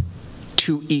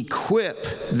to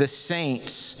equip the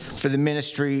saints for the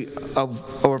ministry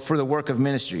or for the work of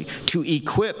ministry, to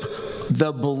equip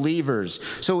the believers.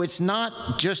 So it's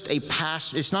not just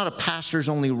it's not a pastor's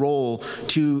only role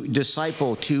to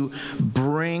disciple, to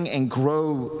bring and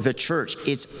grow the church.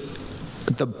 It's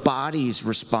the body's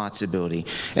responsibility,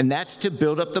 and that's to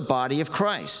build up the body of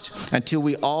Christ until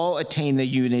we all attain the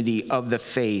unity of the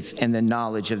faith and the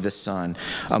knowledge of the Son,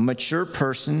 a mature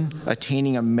person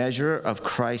attaining a measure of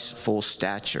Christ's full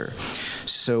stature.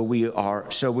 So we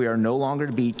are no longer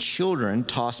to be children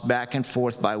tossed back and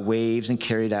forth by waves and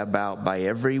carried about by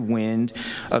every wind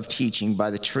of teaching,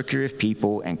 by the trickery of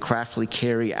people, and craftily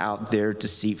carry out their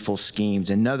deceitful schemes.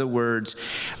 In other words,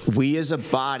 we as a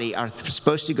body are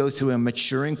supposed to go through a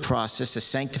maturing process, a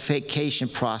sanctification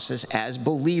process as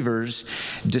believers.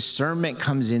 Discernment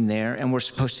comes in there, and we're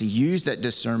supposed to use that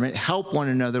discernment, help one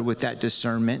another with that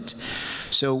discernment,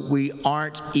 so we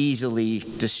aren't easily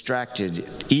distracted,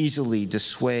 easily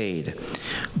dissuaded,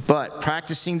 but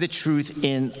practicing the truth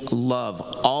in love.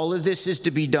 All of this is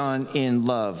to be done in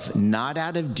love, not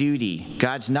out of duty.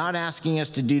 God's not asking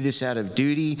us to do this out of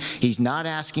duty. He's not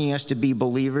asking us to be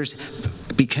believers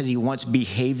because he wants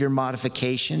behavior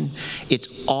modification.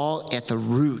 It's all at the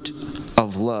root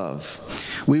of love.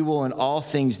 We will in all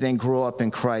things then grow up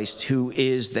in Christ, who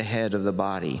is the head of the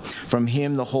body. From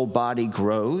him the whole body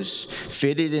grows,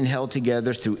 fitted and held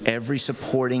together through every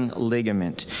supporting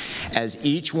ligament. As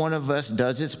each one of us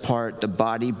does its part, the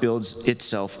body builds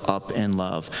itself up in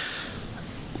love.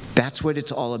 That's what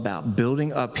it's all about,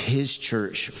 building up his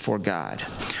church for God.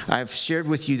 I've shared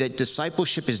with you that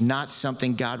discipleship is not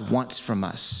something God wants from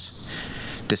us.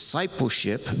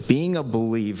 Discipleship, being a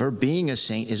believer, being a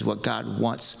saint, is what God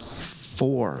wants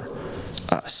for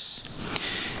us.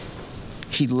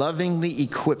 He lovingly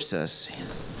equips us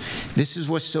This is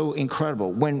what's so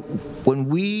incredible. When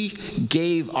we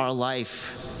gave our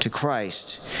life to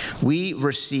Christ, we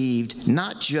received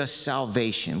not just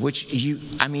salvation, which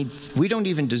we don't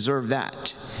even deserve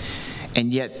that.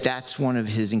 And yet that's one of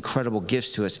his incredible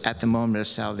gifts to us at the moment of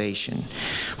salvation.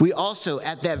 We also,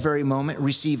 at that very moment,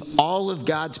 receive all of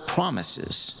God's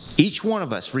promises. Each one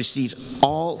of us receives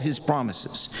all his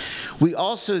promises. We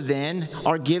also then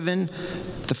are given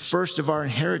the first of our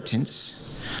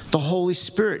inheritance, the Holy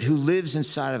Spirit, who lives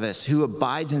inside of us, who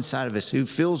abides inside of us, who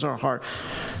fills our heart.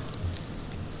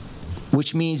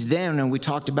 Which means then, and we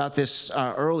talked about this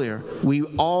earlier, we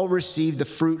all receive the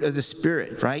fruit of the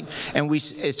Spirit, right? And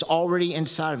it's already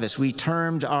inside of us. We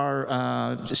termed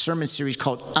our sermon series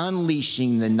called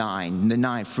Unleashing the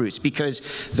Nine Fruits,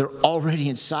 because they're already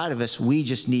inside of us. We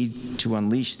just need to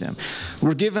unleash them.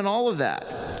 We're given all of that.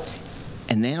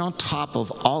 And then on top of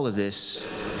all of this,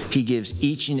 he gives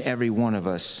each and every one of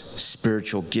us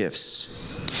spiritual gifts.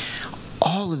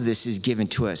 All of this is given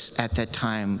to us at that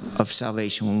time of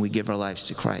salvation when we give our lives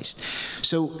to Christ.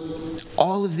 So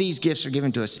all of these gifts are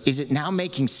given to us. Is it now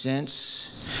making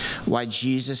sense why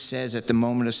Jesus says at the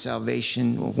moment of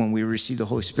salvation, when we receive the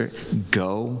Holy Spirit,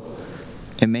 go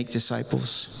and make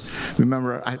disciples?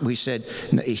 Remember, we said,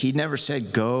 he never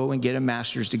said, go and get a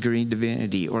master's degree in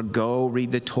divinity or go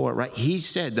read the Torah, right? He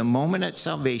said, the moment at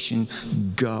salvation,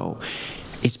 go.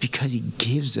 It's because he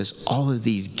gives us all of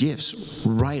these gifts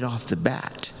right off the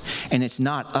bat. And it's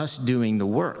not us doing the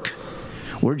work.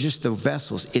 We're just the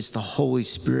vessels. It's the Holy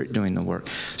Spirit doing the work.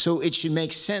 So it should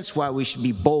make sense why we should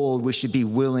be bold, we should be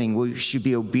willing, we should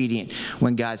be obedient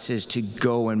when God says to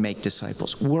go and make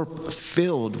disciples. We're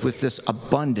filled with this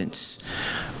abundance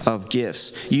of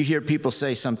gifts. You hear people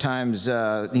say sometimes,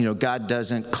 God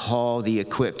doesn't call the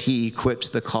equipped. He equips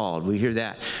the called. We hear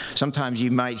that. Sometimes you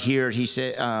might hear he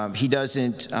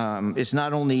doesn't, it's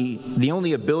not only, the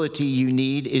only ability you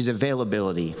need is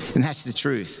availability. And that's the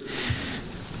truth.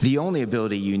 The only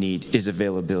ability you need is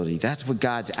availability. That's what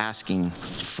God's asking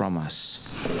from us.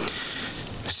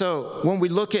 So when we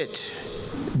look at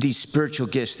these spiritual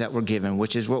gifts that we're given,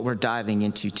 which is what we're diving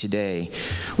into today,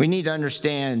 we need to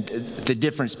understand the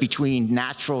difference between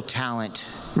natural talent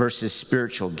versus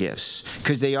spiritual gifts,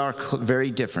 because they are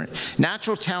very different.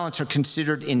 Natural talents are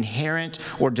considered inherent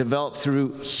or developed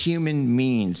through human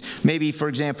means. Maybe, for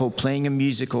example, playing a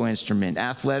musical instrument,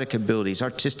 athletic abilities,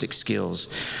 artistic skills.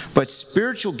 But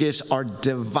spiritual gifts are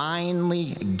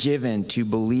divinely given to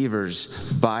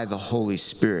believers by the Holy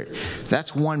Spirit.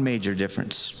 That's one major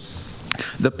difference.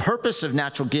 The purpose of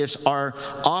natural gifts are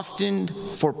often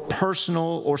for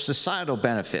personal or societal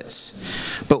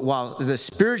benefits. But while the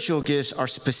spiritual gifts are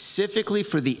specifically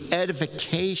for the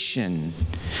edification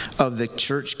of the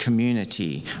church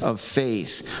community, of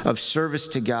faith, of service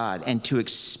to God, and to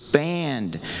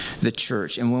expand the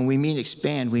church. And when we mean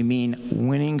expand, we mean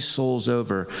winning souls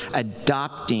over,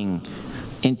 adopting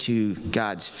into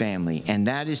God's family. And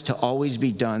that is to always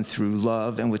be done through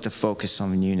love and with the focus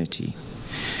on unity.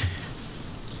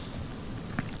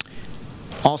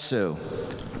 Also,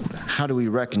 how do we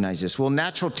recognize this? Well,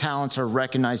 natural talents are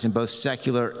recognized in both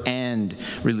secular and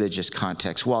religious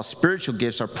contexts, while spiritual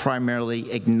gifts are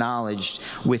primarily acknowledged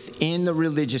within the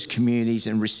religious communities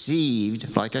and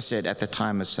received, like I said, at the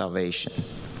time of salvation.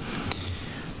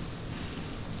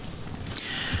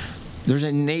 There's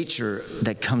a nature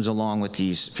that comes along with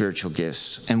these spiritual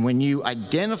gifts. And when you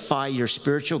identify your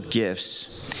spiritual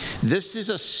gifts, this is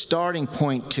a starting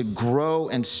point to grow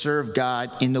and serve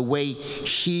God in the way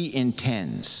He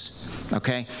intends.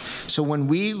 Okay? So when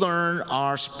we learn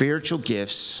our spiritual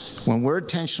gifts, when we're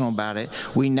intentional about it,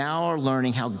 we now are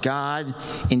learning how God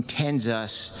intends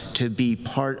us to be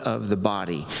part of the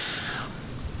body.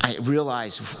 I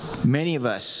realize many of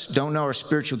us don't know our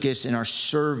spiritual gifts and are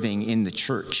serving in the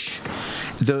church.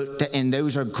 And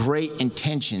those are great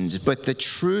intentions. But the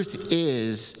truth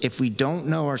is, if we don't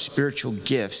know our spiritual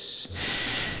gifts,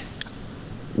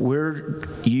 we're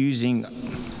using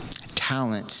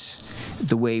talents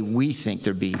the way we think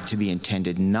they're to be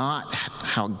intended, not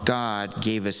how God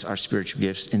gave us our spiritual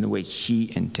gifts in the way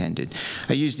He intended.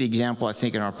 I use the example, I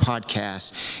think, in our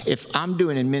podcast. If I'm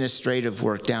doing administrative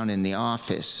work down in the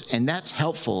office, and that's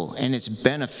helpful and it's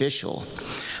beneficial,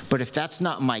 but if that's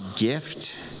not my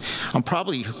gift, I'm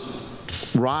probably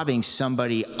robbing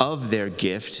somebody of their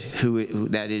gift, who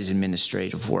that is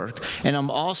administrative work. And I'm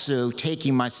also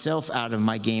taking myself out of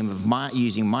my game of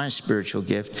using my spiritual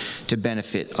gift to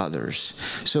benefit others.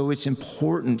 So it's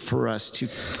important for us to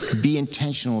be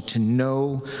intentional, to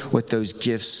know what those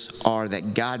gifts are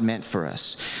that God meant for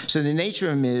us. So the nature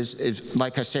of them is,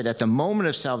 like I said, at the moment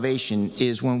of salvation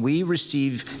is when we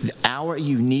receive our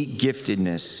unique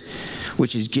giftedness,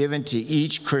 which is given to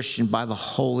each Christian by the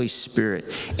Holy Spirit.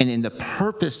 And in the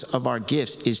purpose of our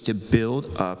gifts is to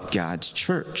build up God's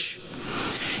church.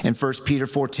 In 1 Peter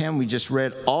 4:10, we just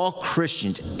read, all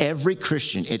Christians, every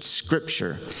Christian, it's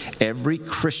scripture, every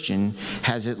Christian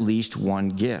has at least one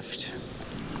gift.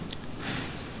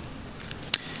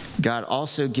 God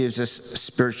also gives us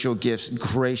spiritual gifts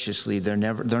graciously. They're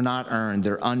not earned,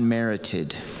 they're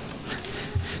unmerited.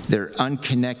 They're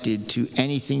unconnected to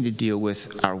anything to deal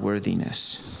with our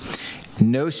worthiness.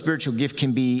 No spiritual gift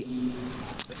can be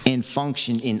in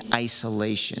function in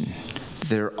isolation.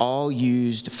 They're all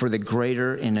used for the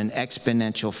greater and an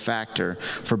exponential factor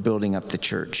for building up the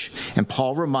church. And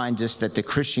Paul reminds us that the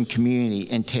Christian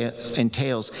community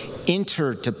entails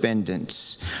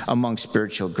interdependence among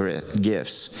spiritual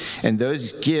gifts. And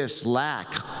those gifts lack,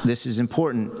 this is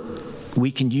important, we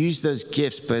can use those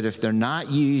gifts, but if they're not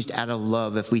used out of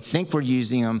love, if we think we're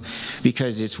using them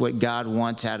because it's what God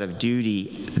wants out of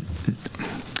duty,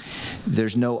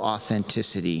 there's no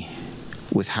authenticity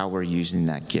with how we're using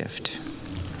that gift.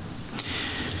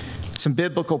 Some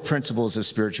biblical principles of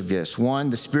spiritual gifts. One,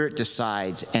 the Spirit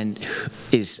decides and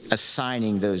is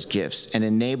assigning those gifts and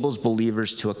enables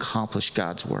believers to accomplish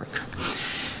God's work.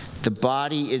 The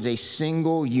body is a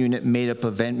single unit made up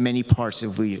of many parts,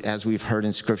 as we've heard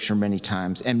in Scripture many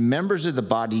times, and members of the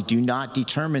body do not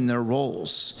determine their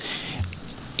roles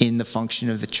in the function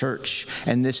of the church.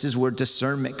 And this is where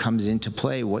discernment comes into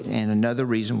play, and another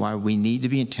reason why we need to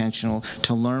be intentional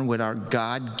to learn what our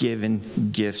God-given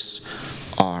gifts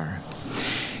are.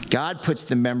 God puts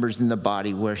the members in the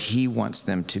body where He wants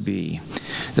them to be.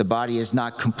 The body is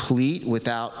not complete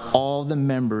without all the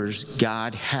members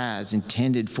God has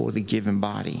intended for the given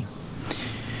body.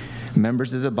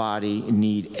 Members of the body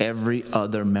need every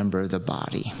other member of the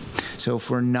body. So if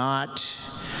we're not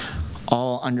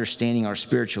all understanding our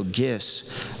spiritual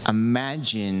gifts,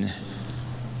 imagine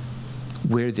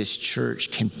where this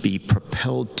church can be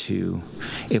propelled to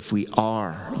if we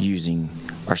are using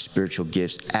our spiritual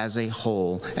gifts as a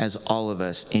whole, as all of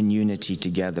us in unity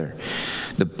together.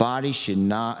 The body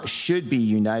should be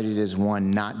united as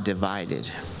one, not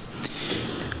divided.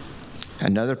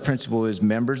 Another principle is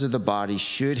members of the body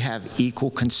should have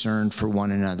equal concern for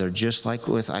one another. Just like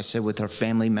I said with our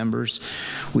family members,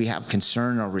 we have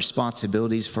concern or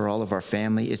responsibilities for all of our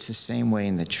family. It's the same way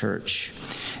in the church.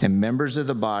 And members of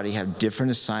the body have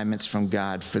different assignments from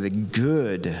God for the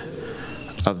good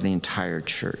of the entire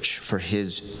church, for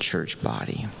His church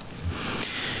body.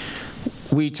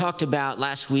 We talked about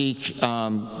last week,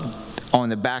 on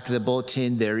the back of the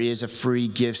bulletin, there is a free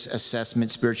gifts assessment,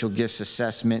 spiritual gifts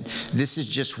assessment. This is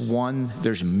just one.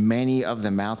 There's many of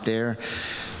them out there.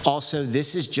 Also,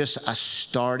 this is just a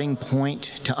starting point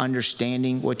to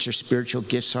understanding what your spiritual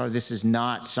gifts are. This is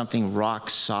not something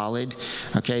rock solid,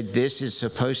 okay? This is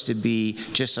supposed to be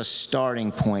just a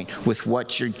starting point with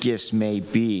what your gifts may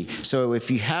be. So if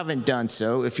you haven't done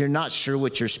so, if you're not sure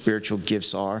what your spiritual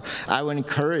gifts are, I would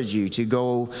encourage you to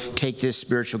go take this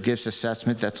spiritual gifts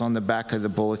assessment that's on the back of the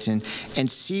bulletin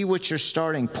and see what your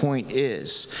starting point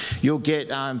is. You'll get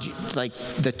like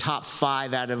the top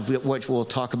 5 out of what we'll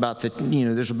talk about.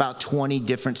 There's about 20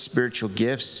 different spiritual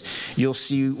gifts. You'll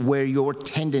see where your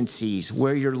tendencies,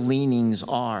 where your leanings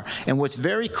are. And what's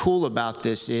very cool about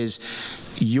this is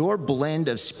your blend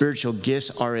of spiritual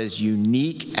gifts are as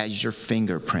unique as your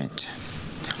fingerprint.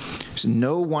 So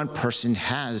no one person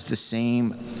has the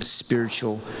same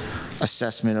spiritual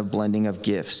assessment of blending of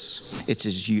gifts. It's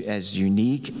as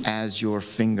unique as your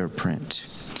fingerprint.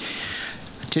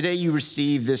 Today you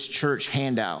receive this church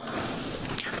handout.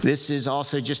 This is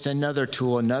also just another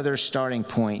tool, another starting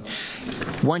point.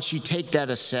 Once you take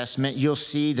that assessment, you'll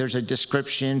see there's a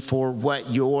description for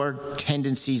what your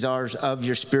tendencies are of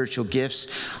your spiritual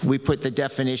gifts. We put the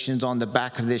definitions on the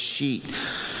back of this sheet.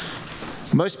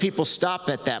 Most people stop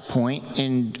at that point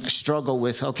and struggle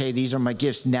with, okay, these are my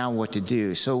gifts, now what to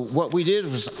do? So what we did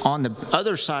was on the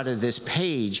other side of this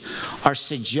page are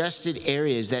suggested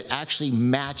areas that actually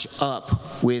match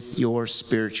up with your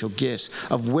spiritual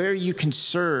gifts, of where you can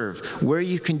serve, where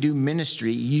you can do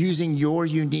ministry using your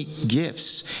unique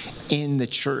gifts in the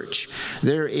church.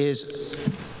 There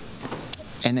is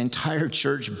an entire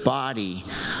church body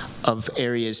of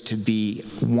areas to be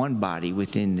one body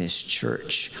within this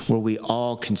church where we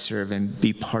all can serve and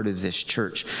be part of this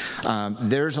church.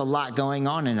 There's a lot going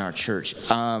on in our church.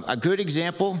 A good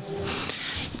example,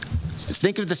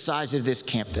 think of the size of this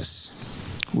campus.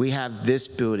 We have this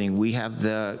building, we have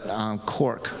the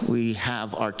Cork, we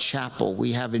have our chapel,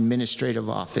 we have administrative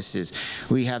offices,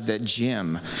 we have the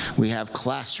gym, we have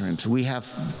classrooms, we have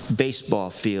baseball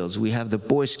fields, we have the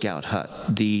Boy Scout hut,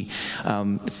 the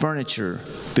furniture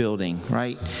building,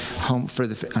 right? Home for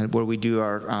the where we do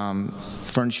our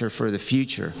furniture for the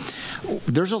future.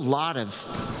 There's a lot of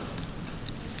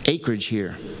acreage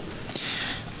here.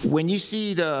 When you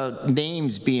see the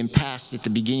names being passed at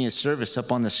the beginning of service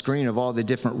up on the screen of all the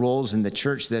different roles in the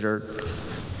church that are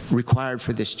required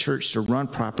for this church to run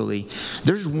properly,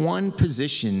 there's one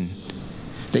position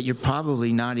that you're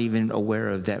probably not even aware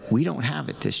of that we don't have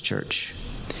at this church.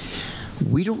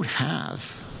 We don't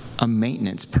have a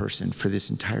maintenance person for this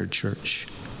entire church.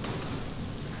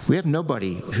 We have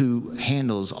nobody who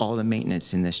handles all the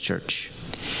maintenance in this church.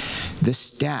 The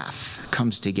staff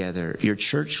comes together, your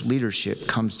church leadership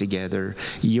comes together,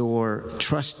 your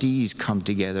trustees come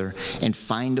together and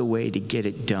find a way to get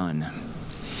it done.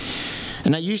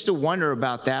 And I used to wonder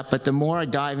about that, but the more I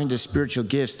dive into spiritual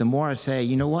gifts, the more I say,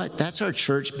 you know what? That's our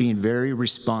church being very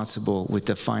responsible with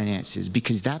the finances,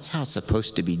 because that's how it's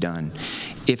supposed to be done,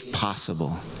 if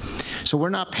possible. So we're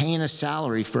not paying a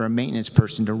salary for a maintenance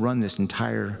person to run this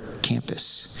entire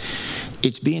campus.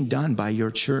 It's being done by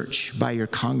your church, by your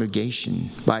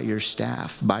congregation, by your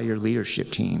staff, by your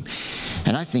leadership team.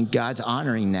 And I think God's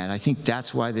honoring that. I think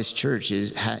that's why this church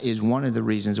is one of the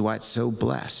reasons why it's so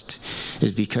blessed,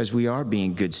 is because we are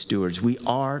being good stewards. We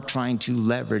are trying to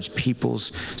leverage people's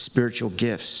spiritual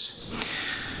gifts.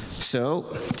 So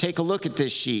take a look at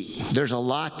this sheet. There's a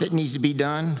lot that needs to be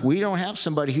done. We don't have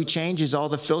somebody who changes all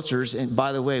the filters. And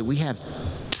by the way, we have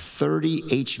 30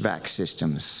 HVAC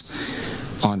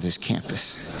systems on this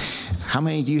campus. How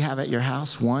many do you have at your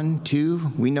house? 1,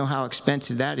 2? We know how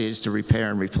expensive that is to repair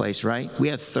and replace, right? We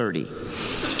have 30.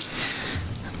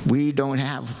 We don't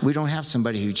have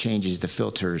somebody who changes the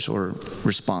filters or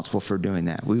responsible for doing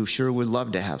that. We sure would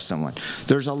love to have someone.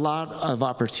 There's a lot of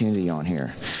opportunity on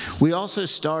here. We also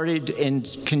started in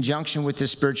conjunction with the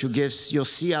spiritual gifts. You'll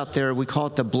see out there, we call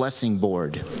it the blessing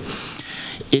board.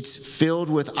 It's filled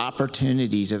with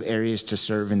opportunities of areas to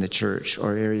serve in the church,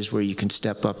 or areas where you can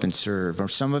step up and serve. Or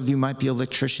some of you might be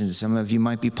electricians, some of you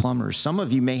might be plumbers, some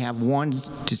of you may have 1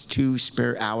 to 2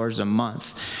 spare hours a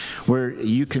month where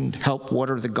you can help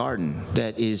water the garden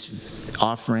that is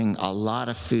offering a lot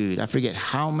of food. I forget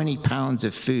how many pounds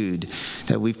of food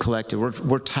that we've collected.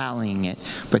 We're tallying it,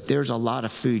 but there's a lot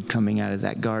of food coming out of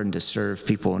that garden to serve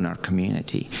people in our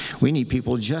community. We need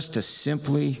people just to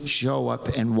simply show up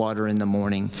and water in the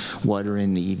morning, water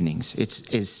in the evenings.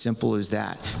 It's as simple as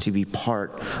that, to be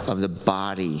part of the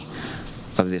body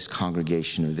of this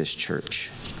congregation, of this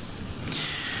church.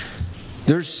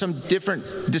 There's some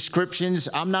different descriptions.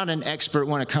 I'm not an expert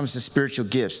when it comes to spiritual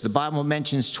gifts. The Bible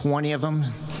mentions 20 of them.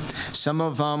 Some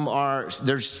of them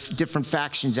there's different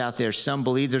factions out there. Some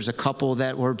believe there's a couple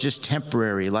that were just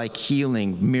temporary, like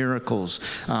healing,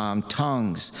 miracles,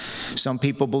 tongues. Some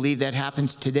people believe that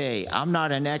happens today. I'm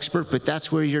not an expert, but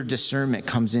that's where your discernment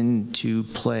comes into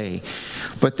play.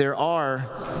 But there are,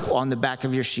 on the back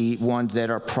of your sheet, ones that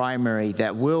are primary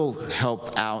that will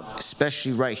help out,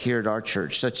 especially right here at our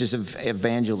church, such as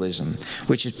evangelism,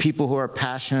 which is people who are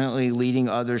passionately leading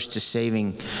others to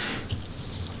saving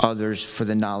others for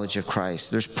the knowledge of Christ.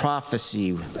 There's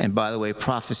prophecy, and by the way,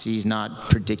 prophecy is not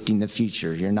predicting the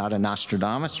future. You're not a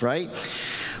Nostradamus, right?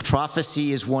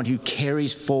 Prophecy is one who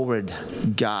carries forward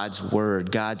God's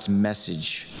word, God's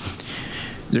message.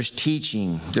 There's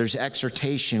teaching, there's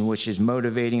exhortation, which is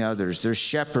motivating others. There's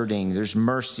shepherding, there's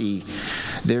mercy,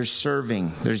 there's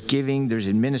serving, there's giving, there's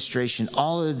administration.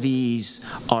 All of these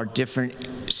are different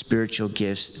spiritual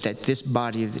gifts that this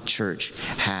body of the church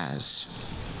has.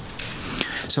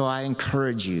 So I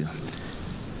encourage you,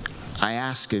 I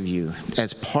ask of you,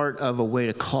 as part of a way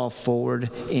to call forward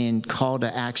and call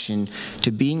to action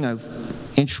to being an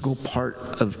integral part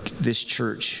of this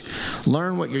church,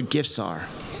 learn what your gifts are.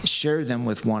 Share them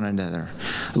with one another.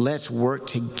 Let's work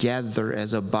together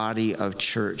as a body of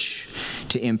church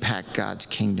to impact God's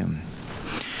kingdom.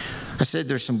 I said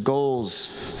there's some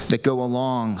goals that go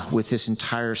along with this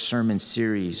entire sermon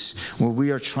series, where we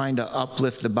are trying to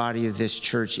uplift the body of this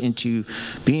church into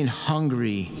being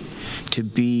hungry to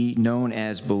be known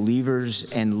as believers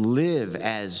and live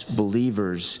as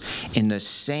believers in the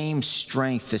same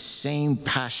strength, the same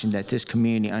passion that this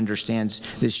community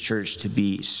understands this church to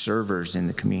be servers in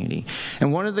the community.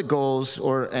 And one of the goals,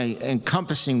 or an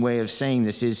encompassing way of saying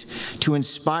this, is to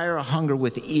inspire a hunger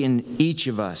within each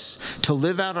of us to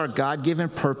live out our God-given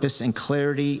purpose and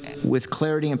clarity with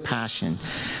clarity and passion,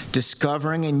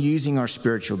 discovering and using our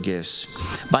spiritual gifts,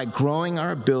 by growing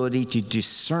our ability to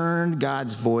discern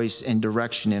God's voice and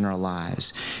direction in our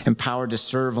lives, empowered to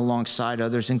serve alongside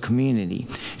others in community,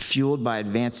 fueled by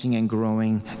advancing and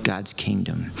growing God's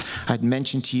kingdom. I'd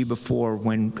mentioned to you before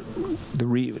when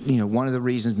one of the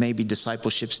reasons maybe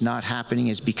discipleship's not happening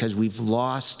is because we've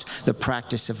lost the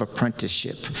practice of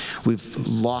apprenticeship. We've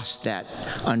lost that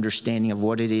understanding of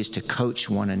what it is to coach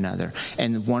one another.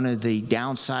 And one of the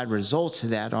downside results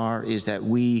of that is that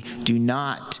we do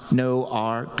not know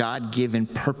our God-given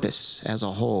purpose as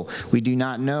a whole. We do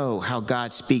not know how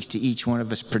God speaks to each one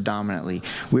of us predominantly.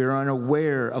 We are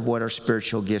unaware of what our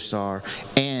spiritual gifts are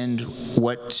and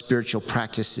what spiritual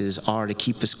practices are to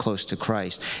keep us close to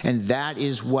Christ. And that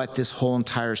is what this whole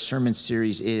entire sermon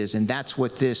series is, and that's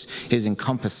what this is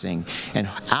encompassing. And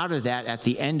out of that, at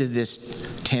the end of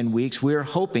this 10 weeks, we're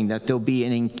hoping that there'll be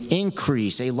an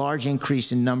increase, a large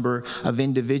increase in number of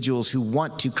individuals who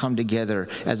want to come together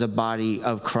as a body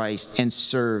of Christ and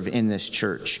serve in this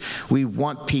church. We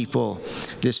want people,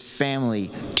 this family,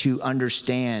 to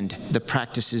understand the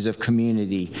practices of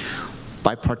community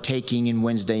by partaking in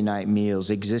Wednesday night meals,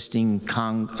 existing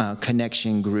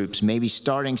connection groups, maybe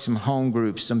starting some home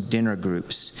groups, some dinner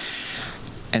groups.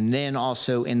 And then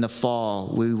also in the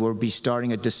fall, we will be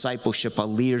starting a discipleship, a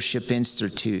leadership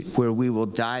institute, where we will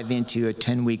dive into a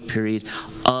 10-week period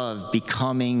of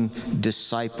becoming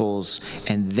disciples.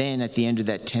 And then at the end of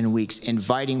that 10 weeks,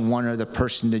 inviting one other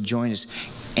person to join us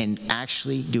and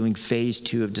actually doing phase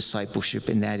 2 of discipleship,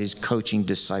 and that is coaching,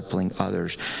 discipling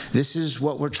others. This is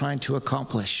what we're trying to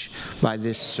accomplish by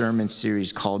this sermon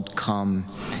series called Come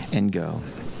and Go.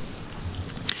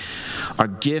 Our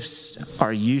gifts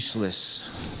are useless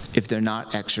if they're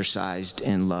not exercised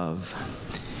in love.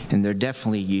 And they're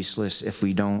definitely useless if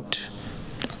we don't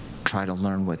try to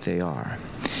learn what they are.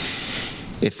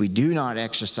 If we do not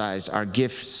exercise our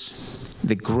gifts,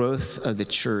 the growth of the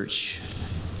church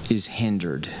is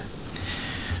hindered.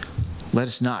 Let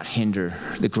us not hinder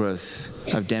the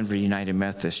growth of Denver United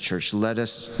Methodist Church. Let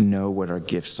us know what our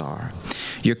gifts are.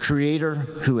 Your Creator,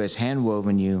 who has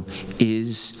handwoven you,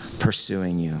 is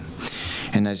pursuing you.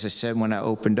 And as I said when I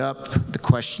opened up, the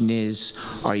question is,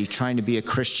 are you trying to be a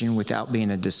Christian without being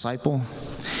a disciple?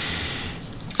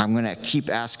 I'm going to keep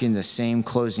asking the same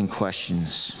closing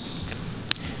questions.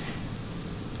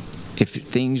 If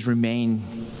things remain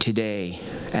today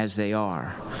as they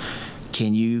are,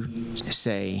 can you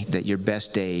say that your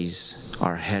best days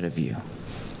are ahead of you?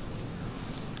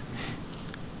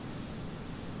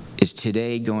 Is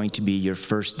today going to be your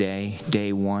first day,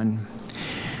 day one?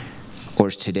 Or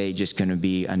is today just going to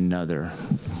be another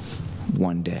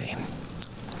one day?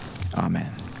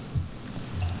 Amen.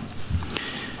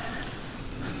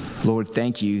 Lord,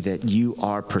 thank you that you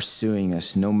are pursuing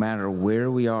us no matter where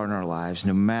we are in our lives,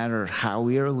 no matter how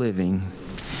we are living.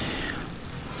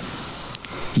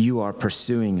 You are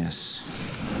pursuing us.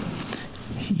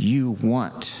 You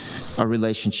want a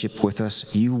relationship with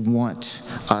us. You want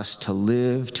us to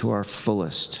live to our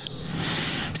fullest.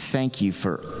 Thank you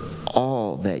for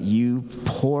all that you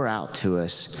pour out to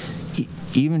us,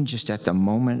 even just at the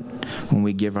moment when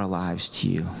we give our lives to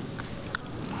you.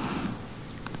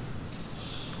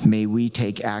 May we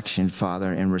take action,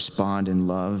 Father, and respond in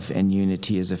love and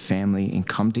unity as a family and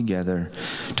come together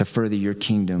to further your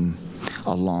kingdom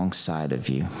alongside of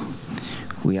you.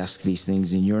 We ask these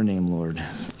things in your name, Lord.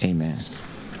 Amen.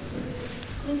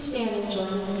 Please stand and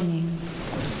join in singing.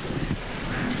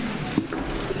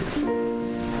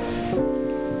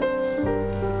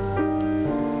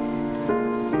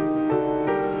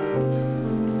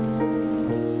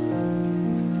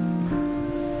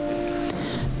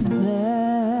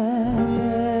 Let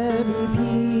there be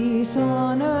peace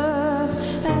on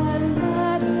earth, and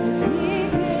let it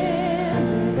begin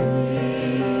with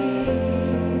me.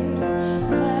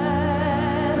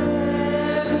 Let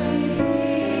there be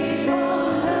peace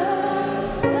on earth.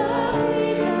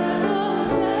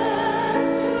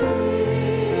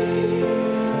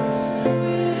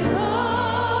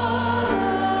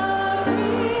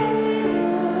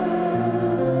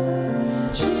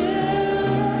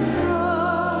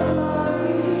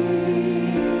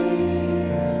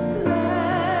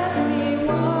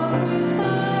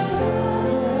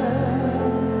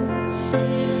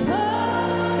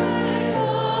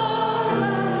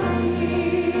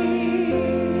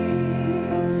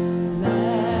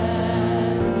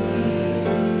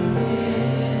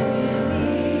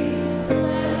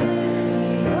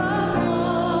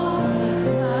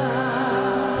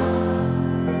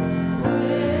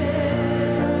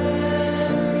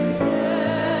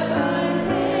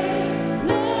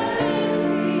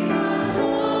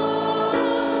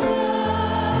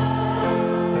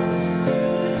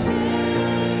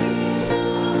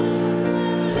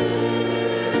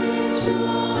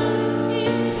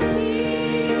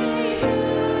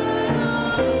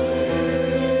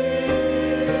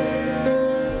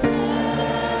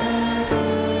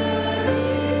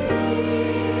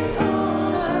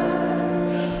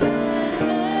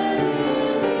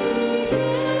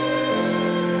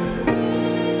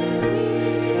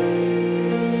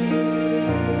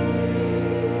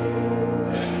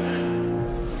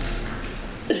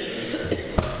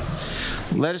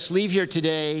 Let us leave here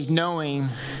today knowing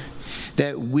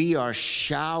that we are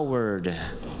showered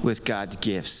with God's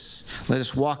gifts. Let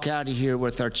us walk out of here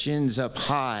with our chins up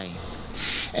high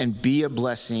and be a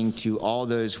blessing to all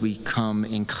those we come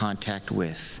in contact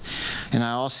with. And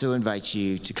I also invite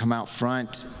you to come out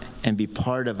front and be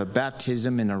part of a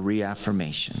baptism and a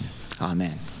reaffirmation.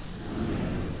 Amen.